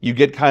you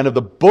get kind of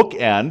the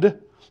bookend,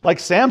 like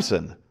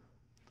Samson.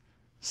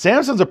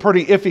 Samson's a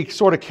pretty iffy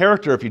sort of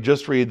character if you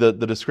just read the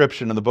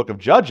description in the book of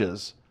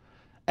Judges.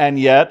 And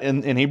yet,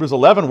 in Hebrews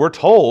 11, we're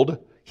told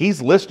he's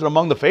listed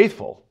among the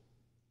faithful.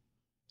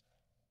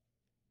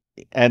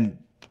 And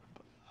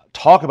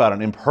talk about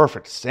an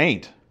imperfect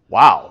saint.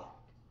 Wow.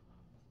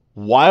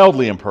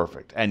 Wildly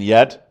imperfect. And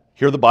yet,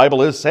 here the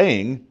Bible is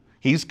saying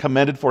he's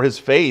commended for his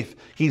faith.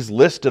 He's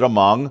listed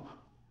among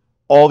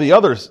all the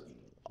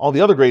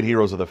other great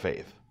heroes of the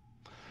faith.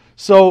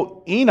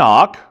 So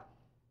Enoch,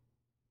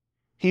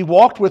 he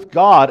walked with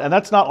God, and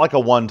that's not like a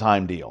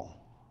one-time deal,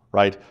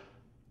 right?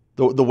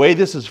 The way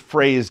this is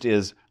phrased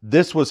is,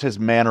 this was his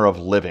manner of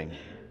living.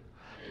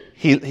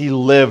 He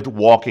lived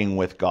walking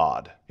with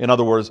God. In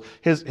other words,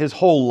 his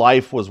whole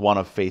life was one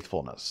of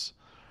faithfulness.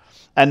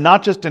 And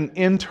not just an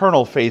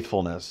internal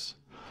faithfulness,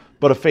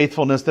 but a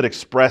faithfulness that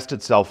expressed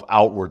itself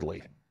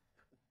outwardly.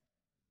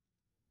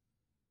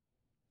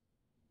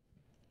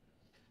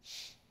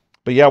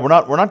 But yeah, we're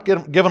not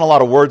given a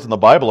lot of words in the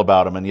Bible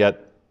about him, and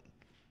yet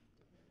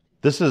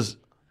this is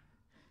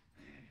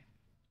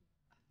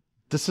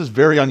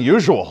very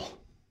unusual.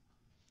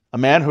 A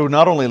man who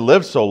not only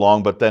lived so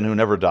long, but then who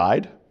never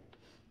died.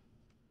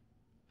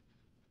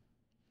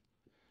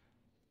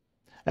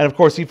 And of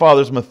course, he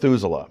fathers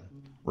Methuselah,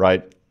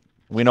 right?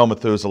 We know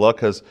Methuselah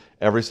because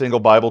every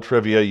single Bible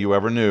trivia you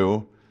ever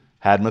knew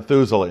had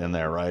Methuselah in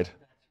there, right?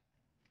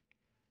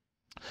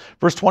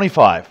 Verse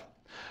 25.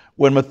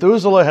 When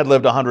Methuselah had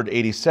lived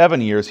 187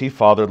 years, he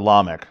fathered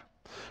Lamech.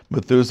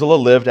 Methuselah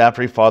lived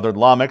after he fathered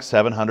Lamech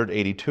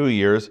 782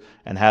 years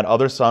and had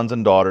other sons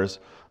and daughters.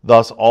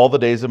 Thus all the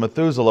days of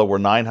Methuselah were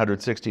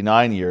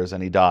 969 years,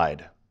 and he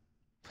died.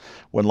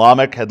 When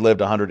Lamech had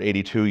lived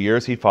 182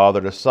 years, he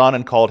fathered a son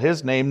and called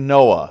his name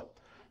Noah,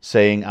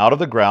 saying, out of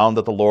the ground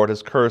that the Lord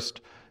has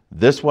cursed,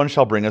 this one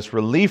shall bring us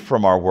relief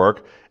from our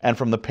work and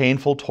from the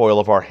painful toil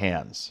of our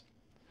hands.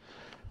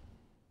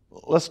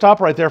 Let's stop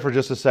right there for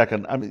just a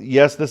second. I mean,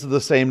 yes, this is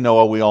the same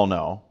Noah we all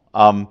know.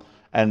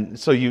 And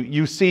so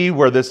you see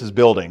where this is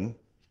building,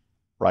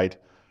 right?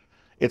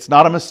 It's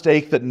not a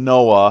mistake that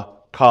Noah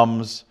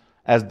comes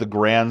as the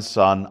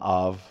grandson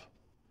of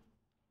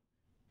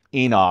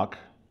Enoch,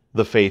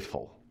 the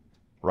faithful,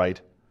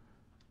 right?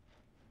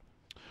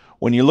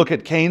 When you look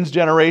at Cain's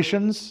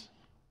generations,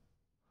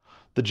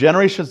 the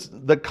generations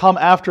that come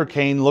after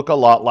Cain look a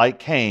lot like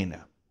Cain,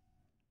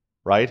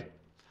 right?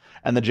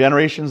 And the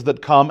generations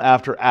that come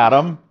after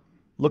Adam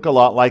look a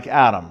lot like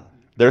Adam.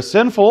 They're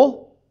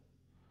sinful,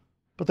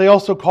 but they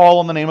also call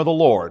on the name of the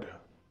Lord.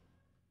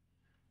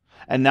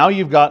 And now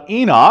you've got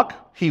Enoch.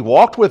 He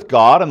walked with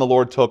God and the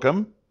Lord took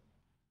him.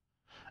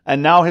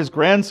 And now his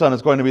grandson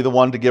is going to be the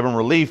one to give him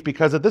relief,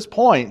 because at this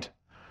point,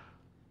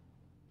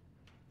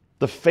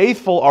 the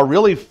faithful are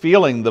really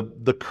feeling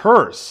the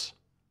curse.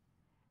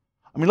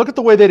 I mean, look at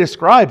the way they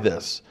describe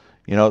this.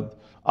 He's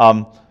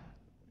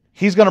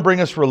going to bring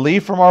us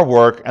relief from our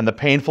work and the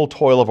painful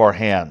toil of our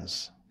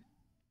hands.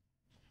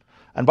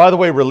 And by the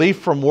way, relief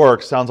from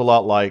work sounds a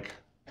lot like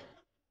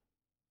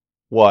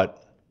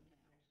what?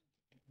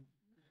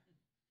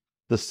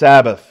 The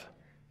Sabbath.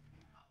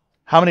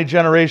 How many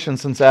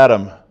generations since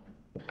Adam?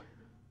 I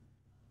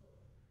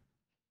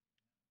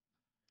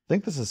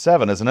think this is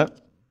 7, isn't it?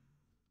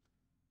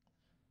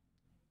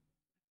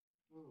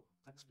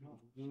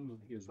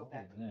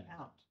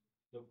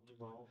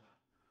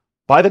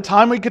 By the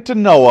time we get to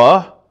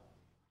Noah,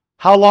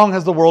 how long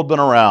has the world been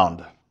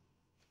around?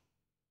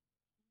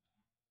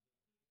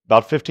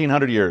 About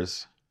 1,500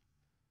 years.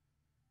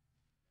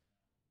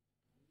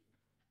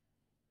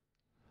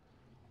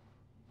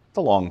 It's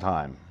a long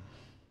time.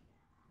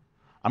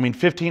 I mean,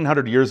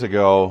 1,500 years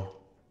ago,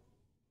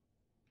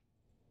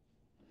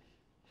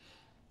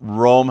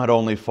 Rome had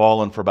only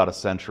fallen for about a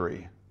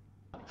century.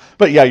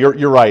 But yeah,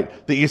 you're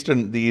right. The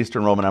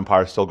Eastern Roman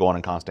Empire is still going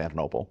in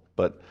Constantinople.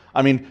 But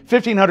I mean,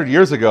 1,500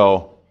 years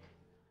ago,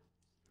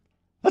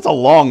 that's a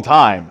long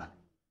time.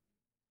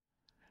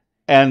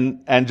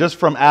 And just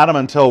from Adam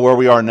until where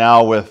we are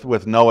now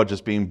with Noah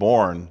just being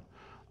born,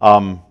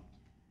 a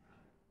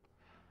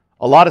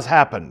lot has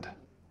happened.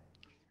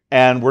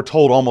 And we're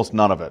told almost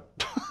none of it.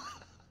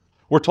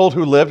 We're told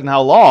who lived and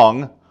how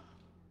long.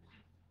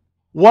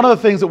 One of the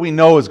things that we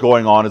know is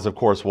going on is, of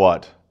course,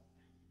 what?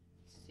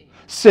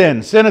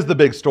 Sin. Sin is the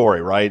big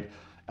story, right?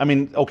 I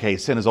mean, okay,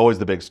 sin is always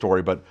the big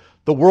story, but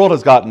the world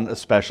has gotten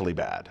especially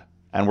bad.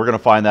 And we're going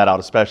to find that out,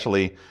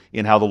 especially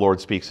in how the Lord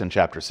speaks in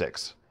chapter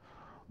 6.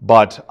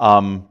 But,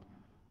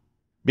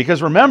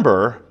 because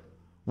remember,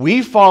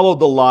 we followed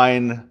the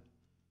line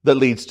that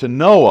leads to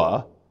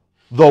Noah,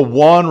 the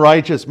one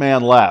righteous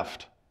man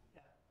left.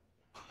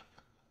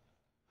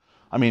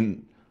 I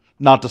mean,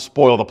 not to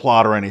spoil the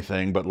plot or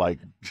anything, but like,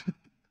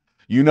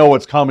 you know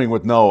what's coming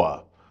with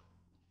Noah.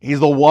 He's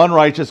the one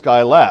righteous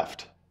guy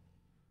left.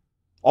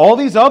 All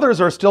these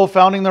others are still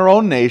founding their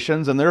own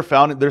nations, and they're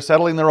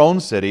settling their own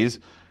cities,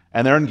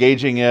 and they're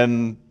engaging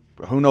in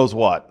who knows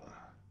what.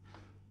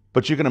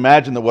 But you can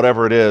imagine that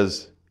whatever it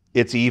is,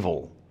 it's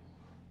evil.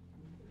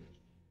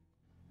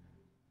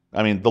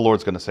 I mean, the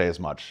Lord's going to say as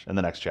much in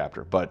the next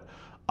chapter. But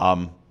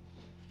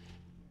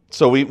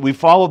so we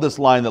follow this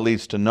line that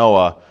leads to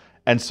Noah,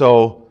 and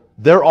so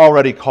they're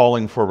already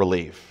calling for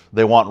relief.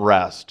 They want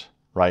rest,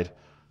 right?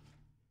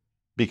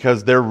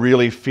 Because they're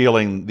really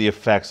feeling the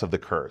effects of the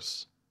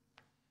curse.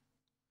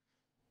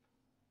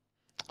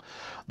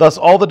 Thus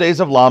all the days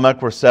of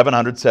Lamech were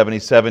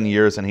 777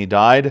 years, and he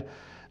died.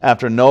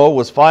 After Noah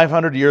was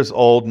 500 years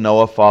old,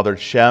 Noah fathered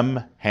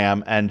Shem,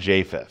 Ham, and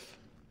Japheth.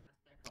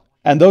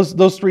 And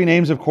those three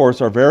names, of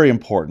course, are very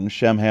important,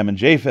 Shem, Ham, and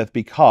Japheth,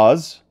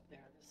 because They're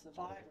the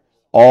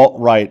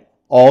survivors.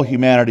 all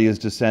humanity is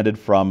descended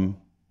from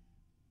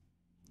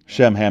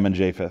Shem, Ham, and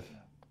Japheth.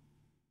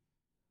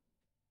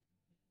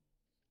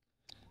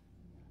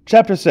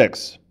 Chapter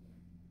 6.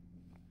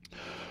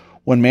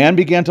 When man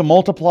began to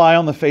multiply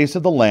on the face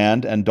of the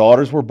land, and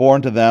daughters were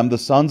born to them, the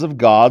sons of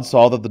God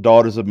saw that the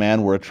daughters of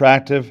man were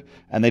attractive,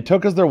 and they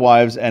took as their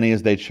wives any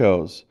as they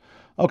chose.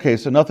 Okay,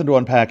 so nothing to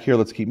unpack here.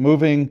 Let's keep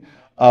moving.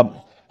 I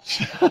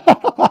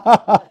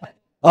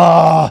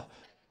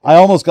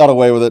almost got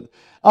away with it.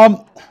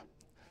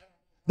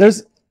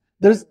 There's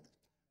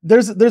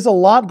a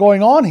lot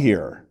going on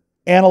here,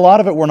 and a lot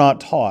of it we're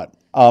not taught.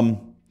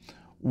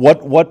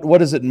 What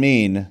does it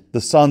mean,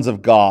 the sons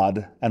of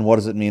God, and what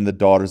does it mean, the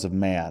daughters of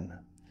man?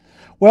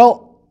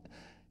 Well,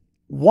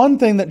 one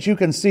thing that you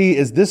can see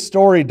is this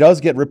story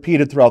does get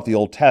repeated throughout the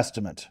Old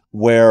Testament,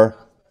 where,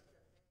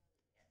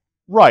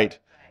 right,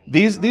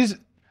 these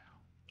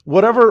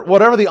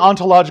whatever the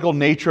ontological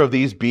nature of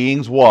these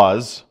beings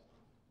was,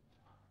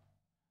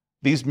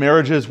 these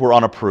marriages were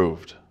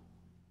unapproved.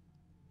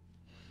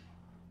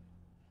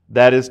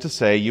 That is to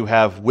say, you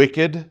have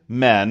wicked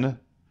men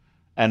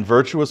and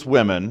virtuous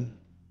women.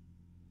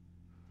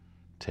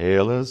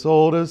 Tale as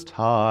old as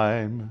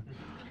time.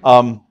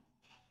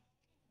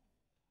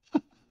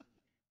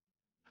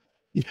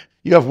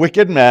 You have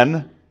wicked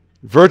men,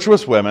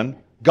 virtuous women,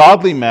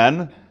 godly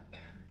men,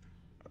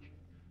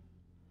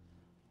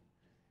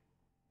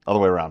 other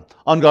way around,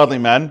 ungodly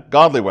men,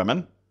 godly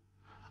women.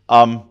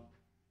 And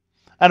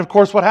of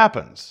course, what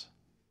happens?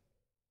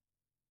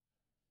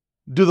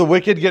 Do the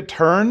wicked get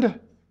turned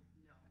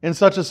in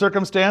such a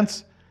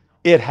circumstance?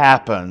 It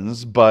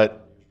happens,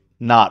 but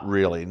not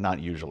really, not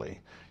usually.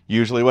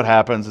 Usually what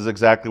happens is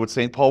exactly what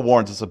St. Paul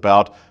warns us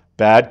about.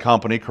 Bad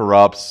company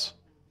corrupts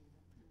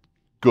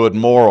good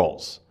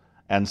morals.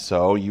 And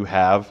so you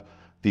have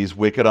these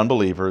wicked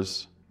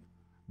unbelievers.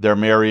 They're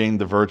marrying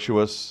the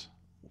virtuous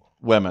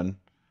women.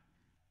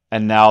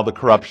 And now the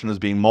corruption is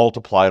being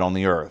multiplied on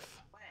the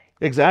earth.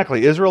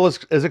 Exactly. Israel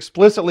is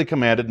explicitly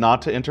commanded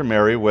not to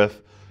intermarry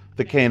with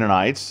the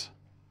Canaanites.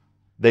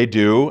 They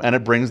do, and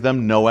it brings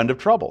them no end of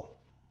trouble.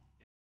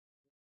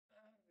 The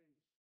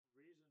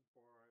reason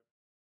for it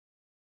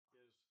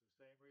is the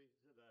same reason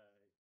today.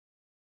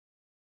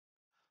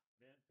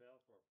 Men fell for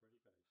a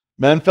pretty face.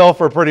 Men fell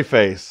for a pretty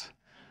face.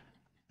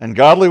 And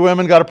godly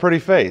women got a pretty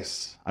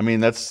face. I mean,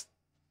 that's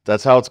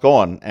how it's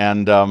going.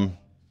 And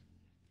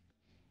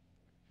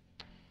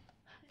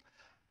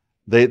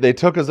they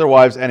took as their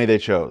wives any they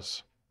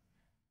chose.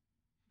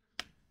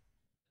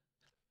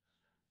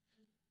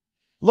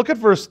 Look at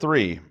verse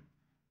 3.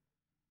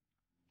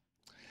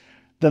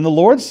 Then the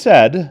Lord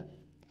said,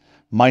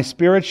 My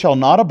spirit shall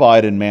not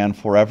abide in man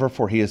forever,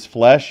 for he is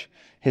flesh.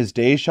 His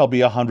days shall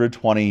be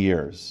 120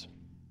 years.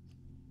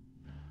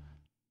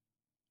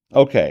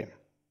 Okay.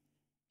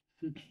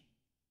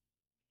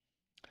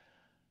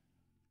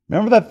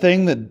 Remember that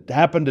thing that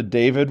happened to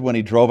David when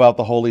he drove out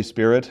the Holy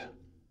Spirit?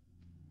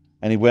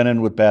 And he went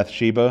in with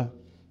Bathsheba?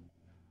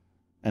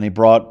 And he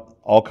brought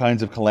all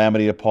kinds of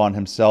calamity upon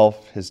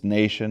himself, his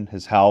nation,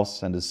 his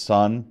house, and his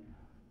son?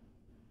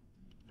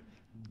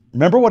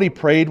 Remember what he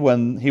prayed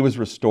when he was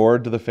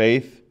restored to the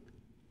faith?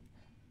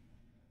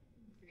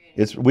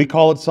 We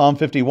call it Psalm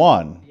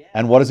 51.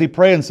 And what does he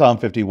pray in Psalm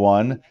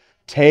 51?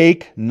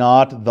 Take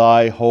not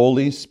thy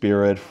Holy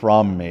Spirit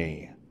from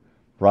me.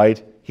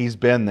 Right? He's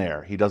been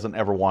there. He doesn't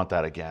ever want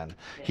that again.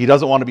 He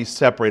doesn't want to be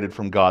separated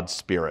from God's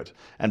Spirit.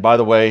 And by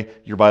the way,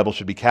 your Bible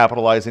should be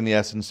capitalizing the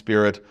essence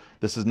Spirit.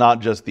 This is not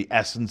just the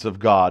essence of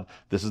God.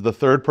 This is the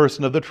third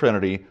person of the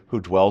Trinity who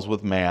dwells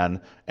with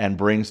man and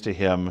brings to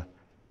him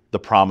the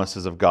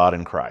promises of God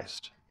in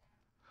Christ.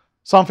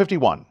 Psalm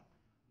 51.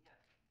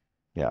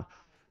 Yeah.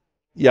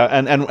 Yeah,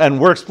 and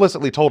we're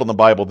explicitly told in the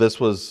Bible this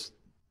was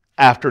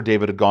after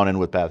David had gone in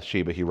with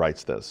Bathsheba. He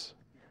writes this.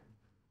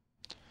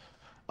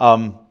 I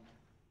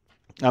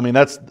mean,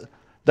 that's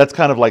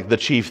kind of like the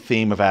chief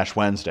theme of Ash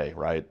Wednesday,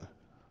 right?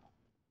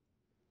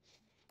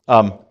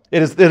 It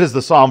is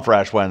the psalm for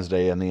Ash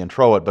Wednesday and the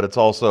introit, but it's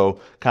also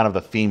kind of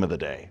the theme of the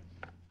day.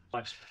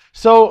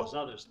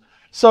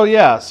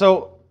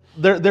 So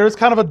there is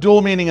kind of a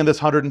dual meaning in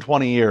this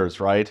 120 years,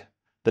 right?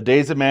 The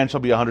days of man shall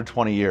be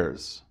 120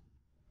 years.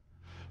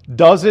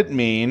 Does it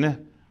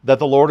mean that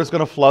the Lord is going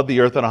to flood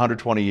the earth in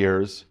 120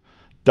 years?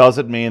 Does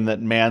it mean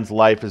that man's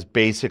life is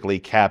basically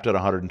capped at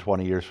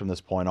 120 years from this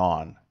point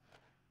on?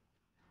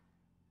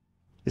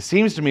 It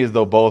seems to me as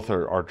though both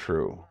are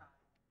true.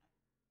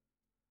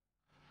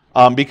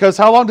 Because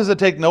how long does it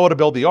take Noah to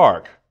build the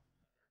ark?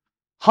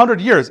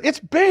 100 years. It's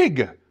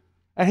big.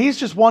 And he's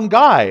just one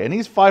guy, and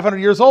he's 500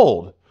 years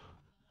old.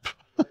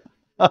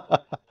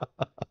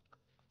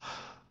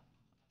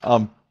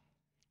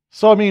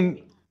 So, I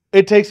mean,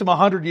 it takes him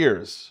 100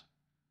 years.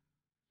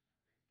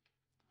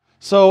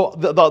 So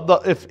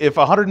if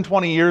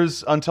 120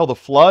 years until the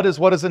flood is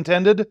what is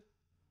intended,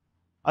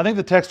 I think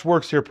the text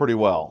works here pretty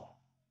well.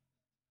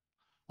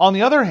 On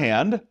the other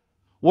hand,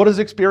 what does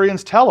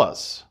experience tell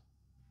us?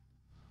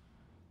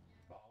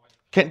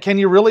 Can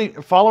you really,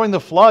 following the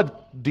flood,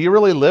 do you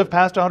really live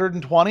past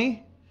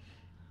 120?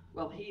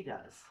 Well, he does.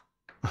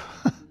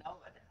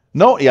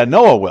 No, yeah,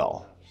 Noah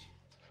will.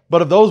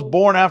 But of those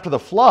born after the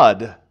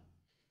flood,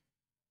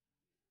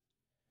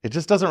 it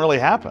just doesn't really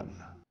happen.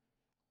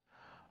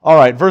 All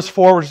right, verse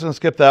 4, we're just going to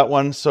skip that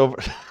one. So,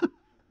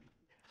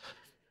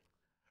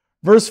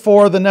 verse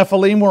 4, the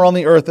Nephilim were on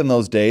the earth in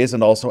those days,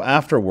 and also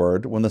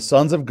afterward, when the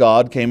sons of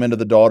God came into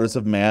the daughters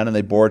of man, and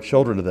they bore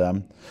children to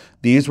them.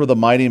 These were the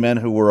mighty men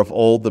who were of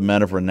old, the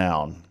men of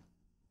renown.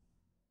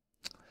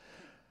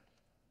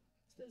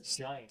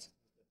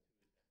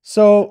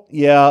 So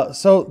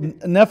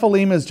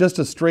Nephilim is just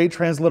a straight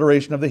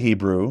transliteration of the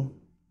Hebrew.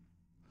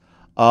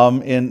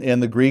 In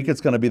the Greek,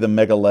 it's going to be the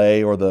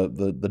megale, or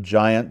the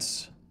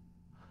giants.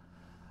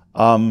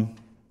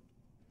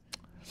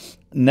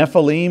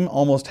 Nephilim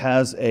almost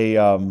has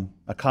a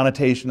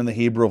connotation in the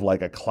Hebrew of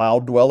like a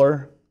cloud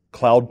dweller,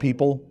 cloud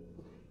people.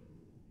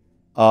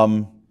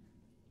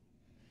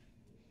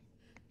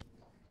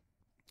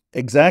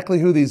 Exactly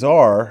who these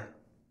are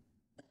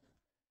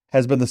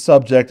has been the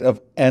subject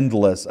of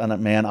endless,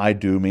 and man, I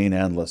do mean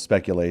endless,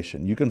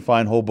 speculation. You can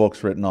find whole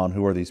books written on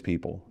who are these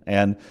people.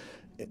 And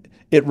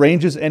it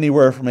ranges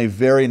anywhere from a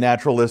very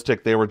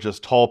naturalistic, they were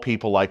just tall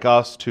people like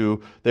us,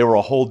 to they were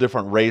a whole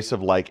different race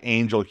of like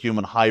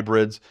angel-human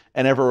hybrids,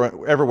 and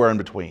everywhere in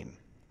between.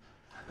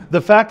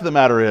 The fact of the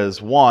matter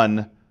is,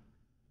 one,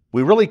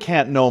 we really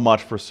can't know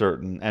much for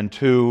certain, and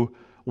two,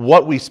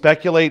 what we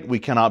speculate, we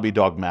cannot be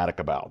dogmatic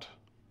about.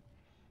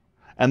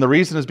 And the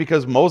reason is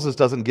because Moses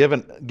doesn't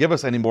give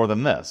us any more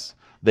than this.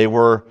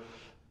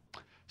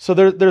 So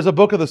there's a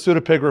book of the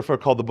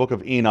pseudepigrapha called the Book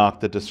of Enoch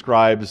that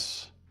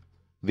describes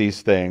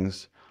these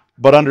things,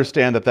 but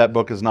understand that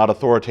book is not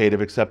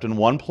authoritative except in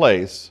one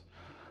place,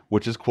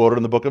 which is quoted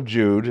in the book of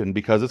Jude, and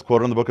because it's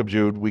quoted in the book of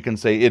Jude, we can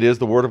say it is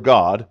the Word of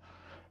God.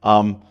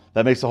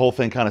 That makes the whole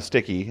thing kind of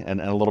sticky and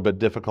a little bit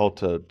difficult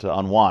to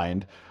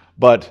unwind.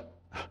 But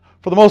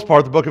for the most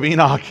part, the book of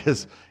Enoch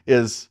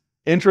is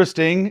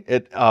interesting.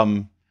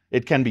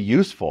 It can be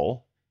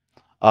useful,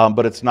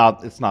 but we're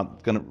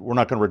not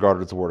going to regard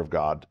it as the Word of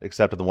God,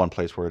 except in the one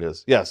place where it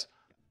is. Yes,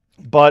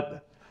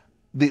 but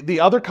the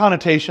other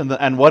connotation,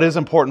 and what is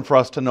important for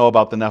us to know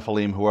about the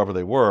Nephilim, whoever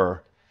they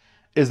were,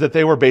 is that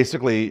they were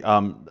basically,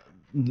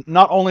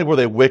 not only were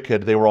they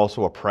wicked, they were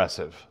also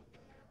oppressive.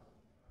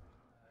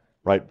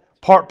 Right?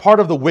 Part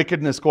of the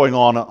wickedness going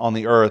on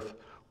the earth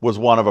was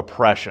one of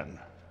oppression,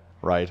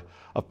 right?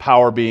 Of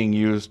power being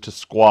used to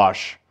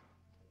squash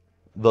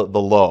the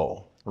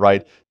low,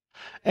 right?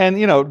 And,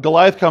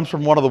 Goliath comes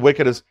from one of the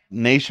wickedest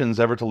nations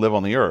ever to live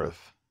on the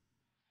earth.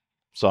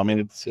 So, I mean,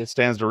 it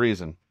stands to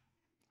reason.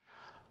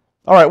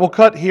 All right, we'll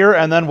cut here,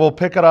 and then we'll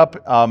pick it up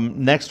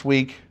next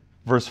week,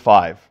 verse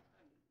 5.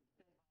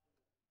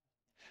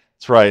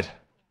 That's right.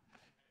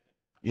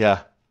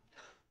 Yeah.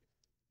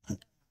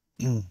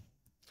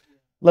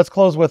 Let's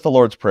close with the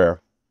Lord's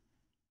Prayer.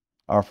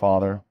 Our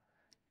Father,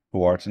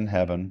 who art in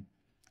heaven,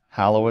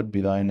 hallowed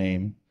be thy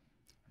name.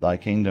 Thy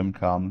kingdom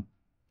come,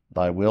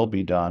 thy will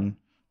be done,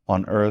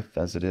 on earth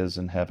as it is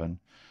in heaven.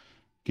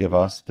 Give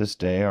us this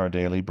day our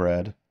daily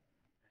bread,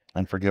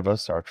 and forgive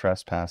us our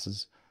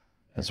trespasses,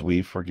 as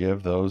we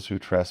forgive those who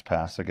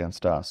trespass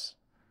against us.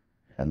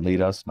 And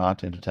lead us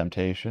not into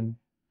temptation,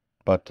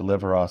 but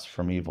deliver us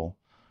from evil.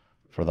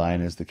 For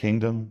thine is the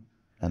kingdom,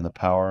 and the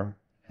power,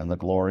 and the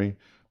glory,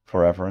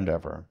 forever and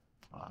ever.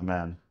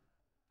 Amen.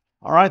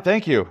 All right,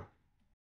 thank you.